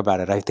you talk about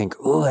it, I think,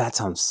 oh, that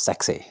sounds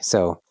sexy.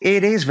 So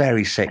it is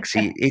very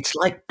sexy. It's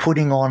like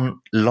putting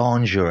on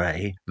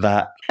lingerie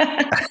that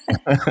I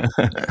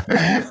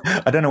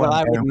don't know. Well,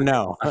 I wouldn't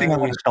know. I think I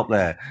want to stop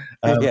there.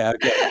 Yeah,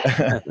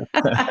 okay.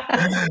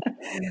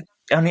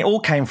 And it all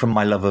came from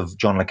my love of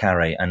John le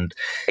Carré. And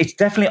it's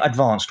definitely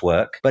advanced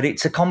work, but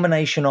it's a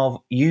combination of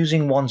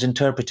using one's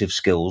interpretive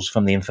skills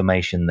from the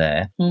information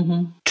there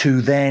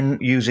to then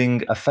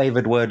using a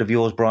favored word of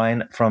yours,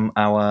 Brian, from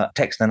our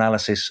text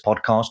analysis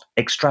podcast,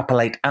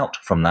 extrapolate out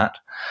from that.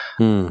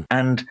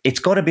 And it's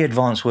got to be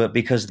advanced work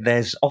because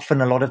there's often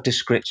a lot of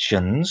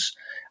descriptions,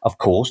 of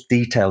course,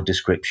 detailed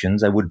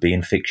descriptions, there would be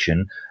in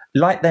fiction,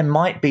 like there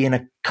might be in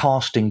a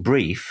casting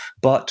brief,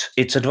 but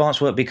it's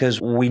advanced work because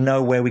we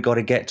know where we got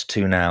to get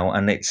to now,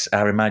 and it's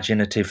our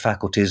imaginative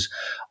faculties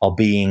are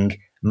being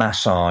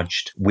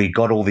massaged. We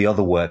got all the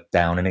other work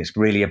down, and it's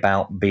really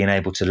about being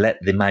able to let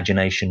the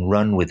imagination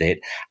run with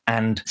it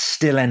and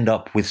still end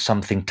up with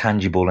something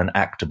tangible and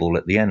actable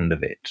at the end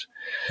of it.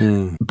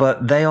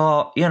 But they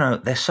are,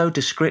 they're so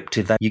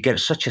descriptive that you get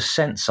such a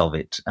sense of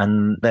it,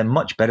 and they're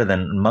much better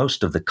than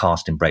most of the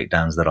casting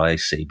breakdowns that I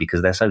see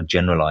because they're so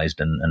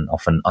generalized and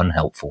often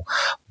unhelpful,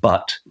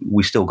 but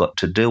we still got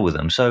to deal with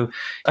them. So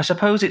I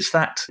suppose it's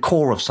that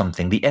core of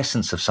something, the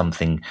essence of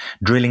something,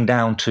 drilling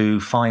down to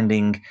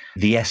finding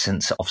the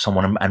essence of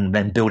someone and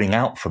then building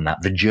out from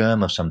that, the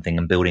germ of something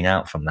and building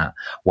out from that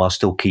while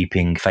still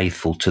keeping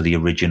faithful to the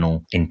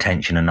original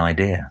intention and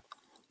idea.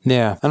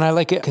 Yeah, and I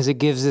like it because it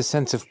gives a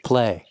sense of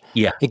play.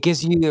 Yeah. It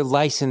gives you the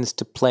license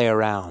to play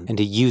around and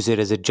to use it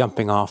as a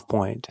jumping off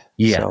point.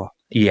 Yeah. So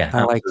yeah,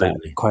 I like that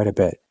absolutely. quite a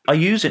bit. I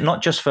use it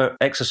not just for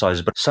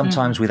exercises, but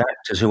sometimes with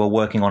actors who are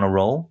working on a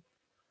role.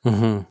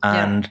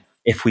 And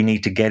if we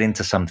need to get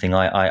into something,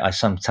 I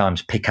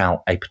sometimes pick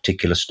out a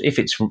particular, if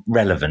it's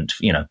relevant,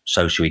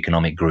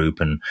 socioeconomic group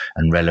and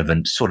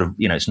relevant sort of,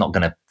 it's not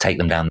going to take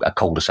them down a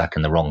cul-de-sac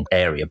in the wrong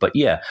area. But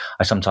yeah,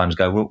 I sometimes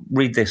go, well,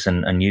 read this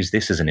and use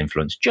this as an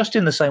influence, just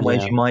in the same way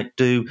as you might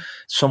do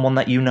someone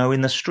that you know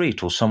in the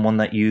street or someone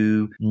that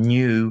you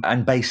knew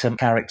and base some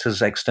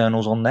characters,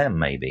 externals on them,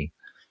 maybe.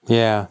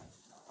 Yeah,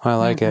 I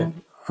like it.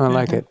 I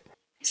like it.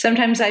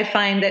 Sometimes I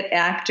find that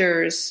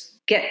actors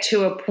get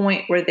to a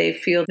point where they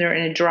feel they're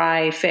in a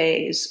dry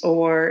phase,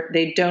 or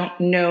they don't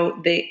know,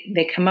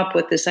 they come up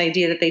with this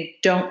idea that they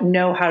don't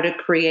know how to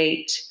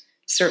create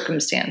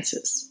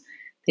circumstances.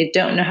 They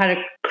don't know how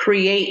to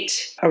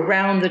create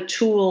around the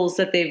tools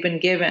that they've been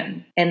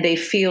given, and they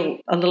feel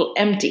a little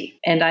empty.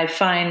 And I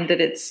find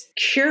that it's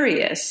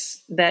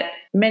curious that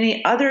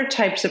many other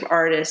types of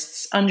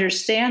artists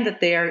understand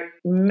that they are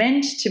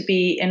meant to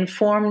be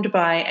informed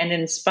by and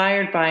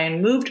inspired by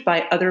and moved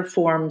by other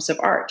forms of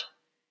art.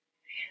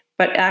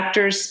 But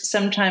actors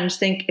sometimes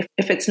think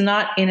if it's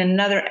not in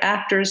another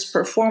actor's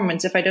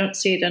performance, if I don't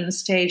see it on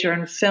stage or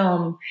in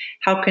film,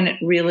 how can it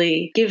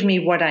really give me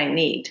what I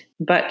need?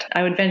 But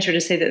I would venture to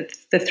say that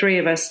the three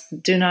of us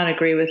do not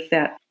agree with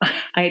that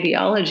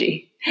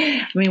ideology.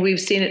 I mean,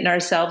 we've seen it in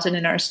ourselves and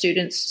in our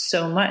students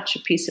so much. A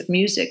piece of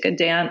music, a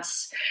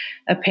dance,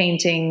 a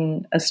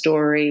painting, a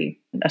story,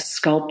 a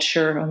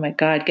sculpture. Oh my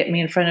God, get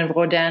me in front of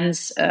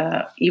Rodin's,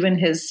 even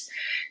his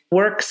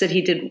works that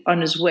he did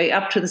on his way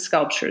up to the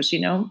sculptures,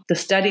 the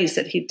studies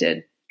that he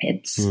did.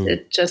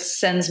 It just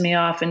sends me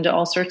off into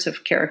all sorts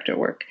of character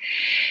work.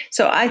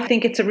 So I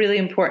think it's a really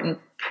important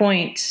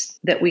point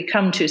that we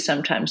come to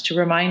sometimes to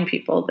remind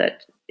people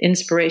that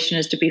inspiration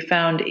is to be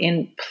found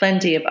in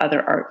plenty of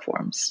other art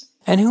forms.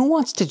 And who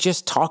wants to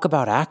just talk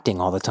about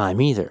acting all the time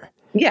either?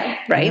 Yeah,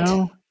 right.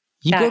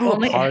 You go to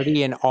a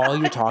party and all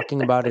you're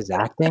talking about is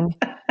acting.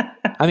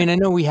 I mean, I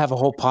know we have a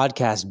whole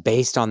podcast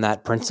based on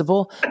that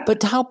principle,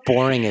 but how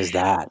boring is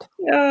that?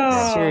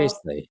 Oh.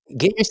 Seriously,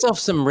 get yourself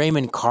some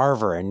Raymond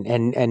Carver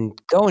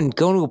and go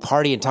to a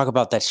party and talk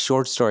about that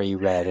short story you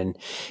read, and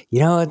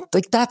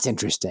that's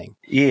interesting.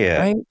 Yeah,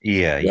 right?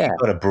 Yeah. You've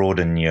got to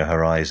broaden your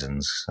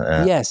horizons.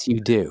 Yes, you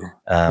do.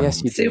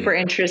 Yes, you do. Super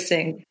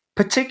interesting.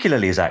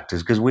 Particularly as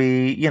actors, because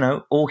we,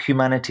 all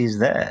humanity is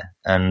there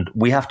and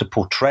we have to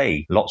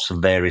portray lots of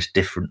various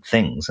different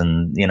things.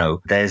 And,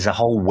 there's a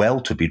whole well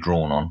to be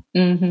drawn on.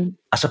 Mm-hmm.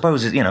 I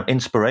suppose,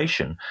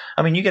 inspiration.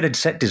 I mean, you get a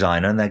set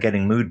designer and they're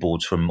getting mood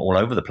boards from all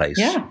over the place.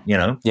 Yeah.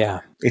 Yeah.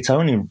 It's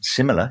only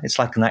similar. It's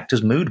like an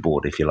actor's mood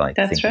board, if you like,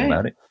 thinking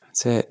about it.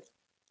 That's it.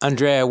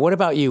 Andrea, what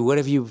about you? What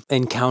have you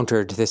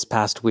encountered this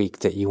past week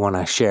that you want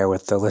to share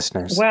with the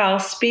listeners? Well,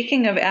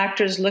 speaking of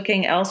actors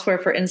looking elsewhere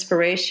for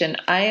inspiration,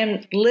 I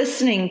am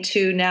listening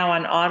to now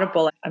on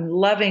Audible. I'm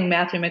loving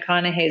Matthew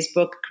McConaughey's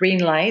book, Green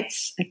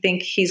Lights. I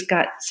think he's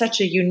got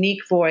such a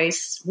unique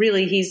voice.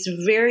 Really, he's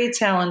very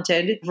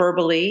talented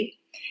verbally,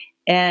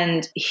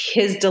 and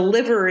his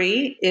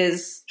delivery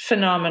is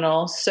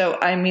phenomenal. So,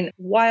 I mean,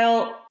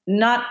 while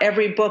not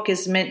every book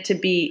is meant to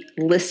be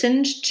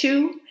listened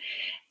to,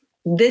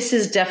 this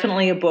is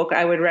definitely a book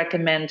I would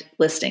recommend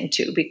listening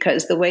to,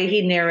 because the way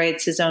he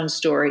narrates his own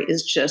story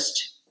is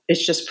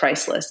just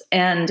priceless.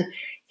 And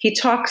he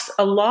talks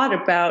a lot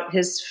about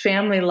his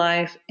family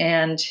life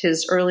and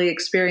his early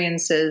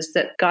experiences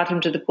that got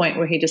him to the point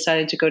where he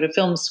decided to go to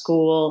film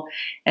school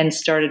and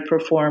started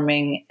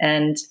performing.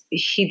 And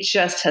he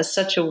just has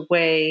such a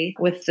way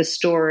with the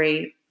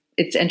story.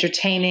 It's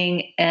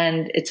entertaining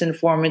and it's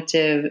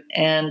informative,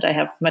 and I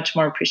have much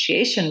more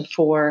appreciation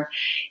for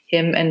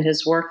him and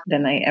his work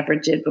than I ever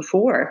did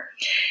before.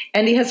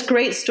 And he has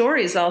great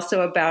stories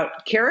also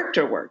about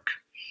character work,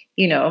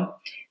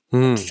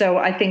 So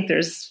I think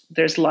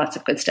there's lots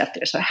of good stuff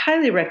there. So I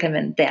highly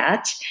recommend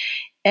that.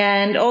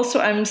 And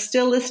also I'm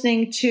still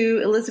listening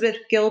to Elizabeth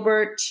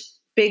Gilbert,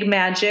 Big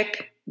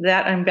Magic,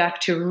 that I'm back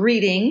to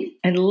reading.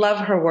 I love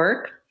her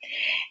work.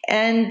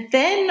 And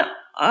then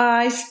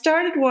I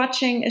started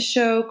watching a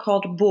show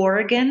called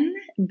Borgen,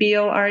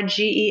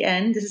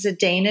 Borgen. This is a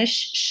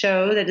Danish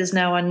show that is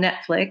now on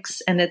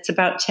Netflix, and it's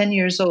about 10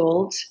 years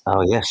old.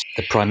 Oh, yes,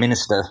 the Prime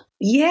Minister.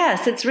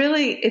 Yes,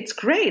 it's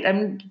great.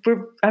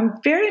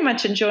 I'm very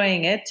much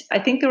enjoying it. I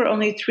think there were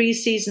only 3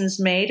 seasons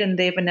made, and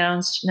they've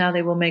announced now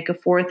they will make a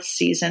 4th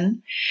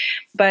season.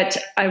 But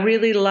I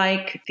really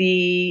like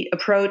the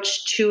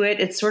approach to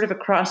it. It's sort of a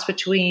cross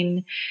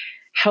between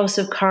House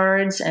of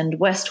Cards and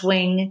West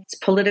Wing. It's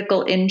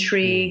political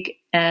intrigue,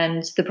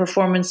 and the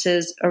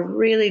performances are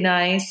really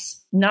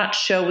nice, not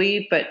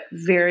showy, but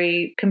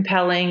very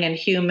compelling and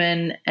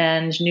human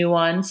and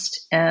nuanced.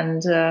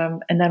 And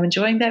I'm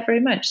enjoying that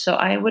very much. So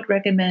I would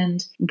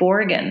recommend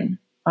Borgen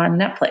on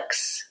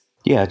Netflix.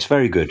 Yeah, it's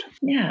very good.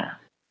 Yeah.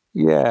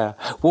 Yeah.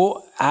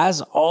 Well,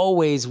 as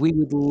always, we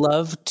would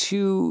love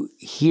to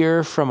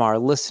hear from our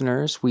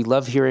listeners. We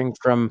love hearing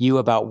from you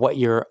about what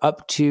you're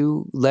up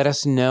to. Let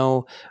us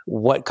know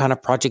what kind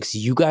of projects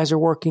you guys are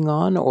working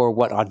on or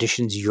what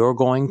auditions you're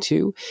going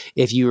to.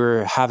 If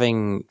you're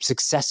having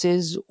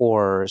successes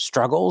or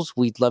struggles,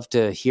 we'd love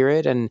to hear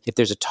it. And if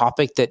there's a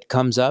topic that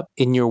comes up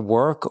in your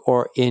work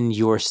or in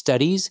your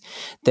studies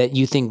that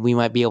you think we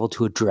might be able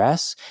to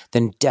address,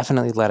 then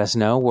definitely let us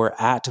know. We're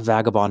at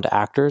Vagabond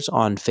Actors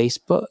on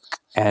Facebook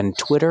and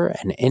Twitter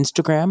and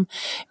Instagram.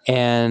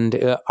 And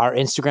our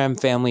Instagram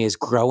family is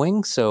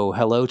growing. So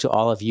hello to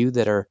all of you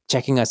that are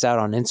checking us out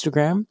on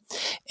Instagram.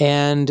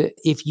 And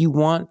if you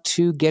want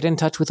to get in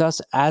touch with us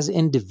as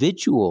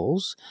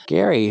individuals,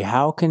 Gary,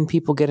 how can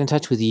people get in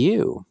touch with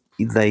you?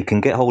 They can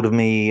get hold of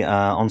me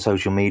on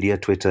social media,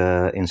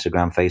 Twitter,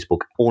 Instagram, Facebook.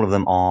 All of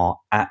them are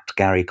at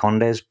Gary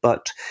Condes,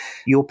 but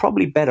you're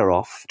probably better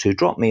off to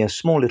drop me a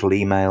small little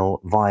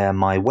email via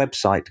my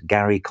website,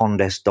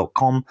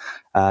 garycondes.com.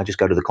 Just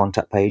go to the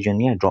contact page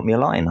and drop me a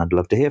line. I'd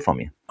love to hear from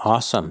you.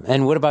 Awesome.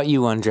 And what about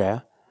you,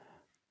 Andrea?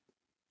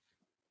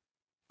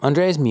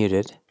 Andrea's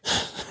muted.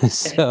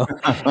 So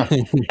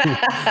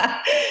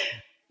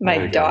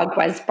my dog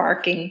was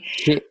barking.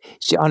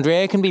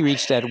 Andrea can be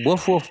reached at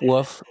woof woof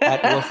woof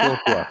at woof woof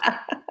woof.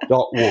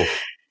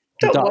 .woof.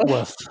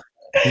 .woof.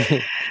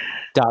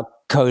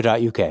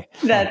 .co.uk.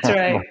 That's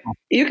right.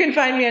 You can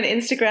find me on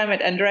Instagram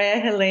at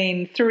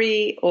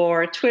AndreaHelene3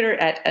 or Twitter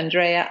at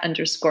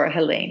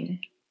Andrea_Helene.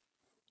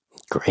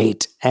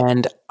 Great.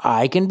 And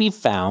I can be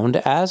found,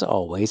 as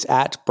always,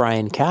 at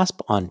Brian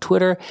Casp on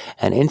Twitter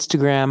and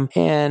Instagram.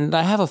 And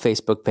I have a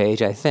Facebook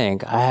page, I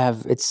think.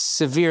 It's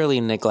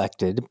severely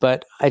neglected,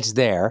 but it's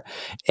there.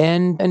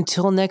 And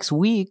until next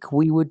week,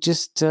 we would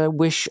just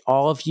wish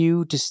all of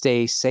you to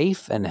stay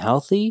safe and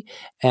healthy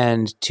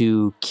and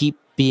to keep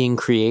being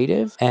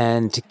creative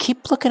and to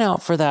keep looking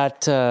out for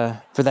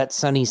that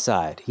sunny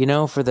side,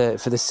 for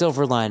the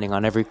silver lining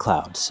on every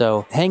cloud.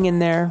 So hang in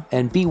there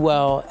and be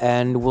well,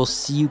 and we'll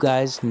see you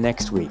guys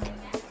next week.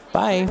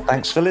 Bye.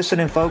 Thanks for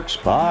listening, folks.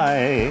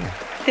 Bye.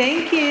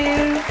 Thank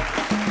you.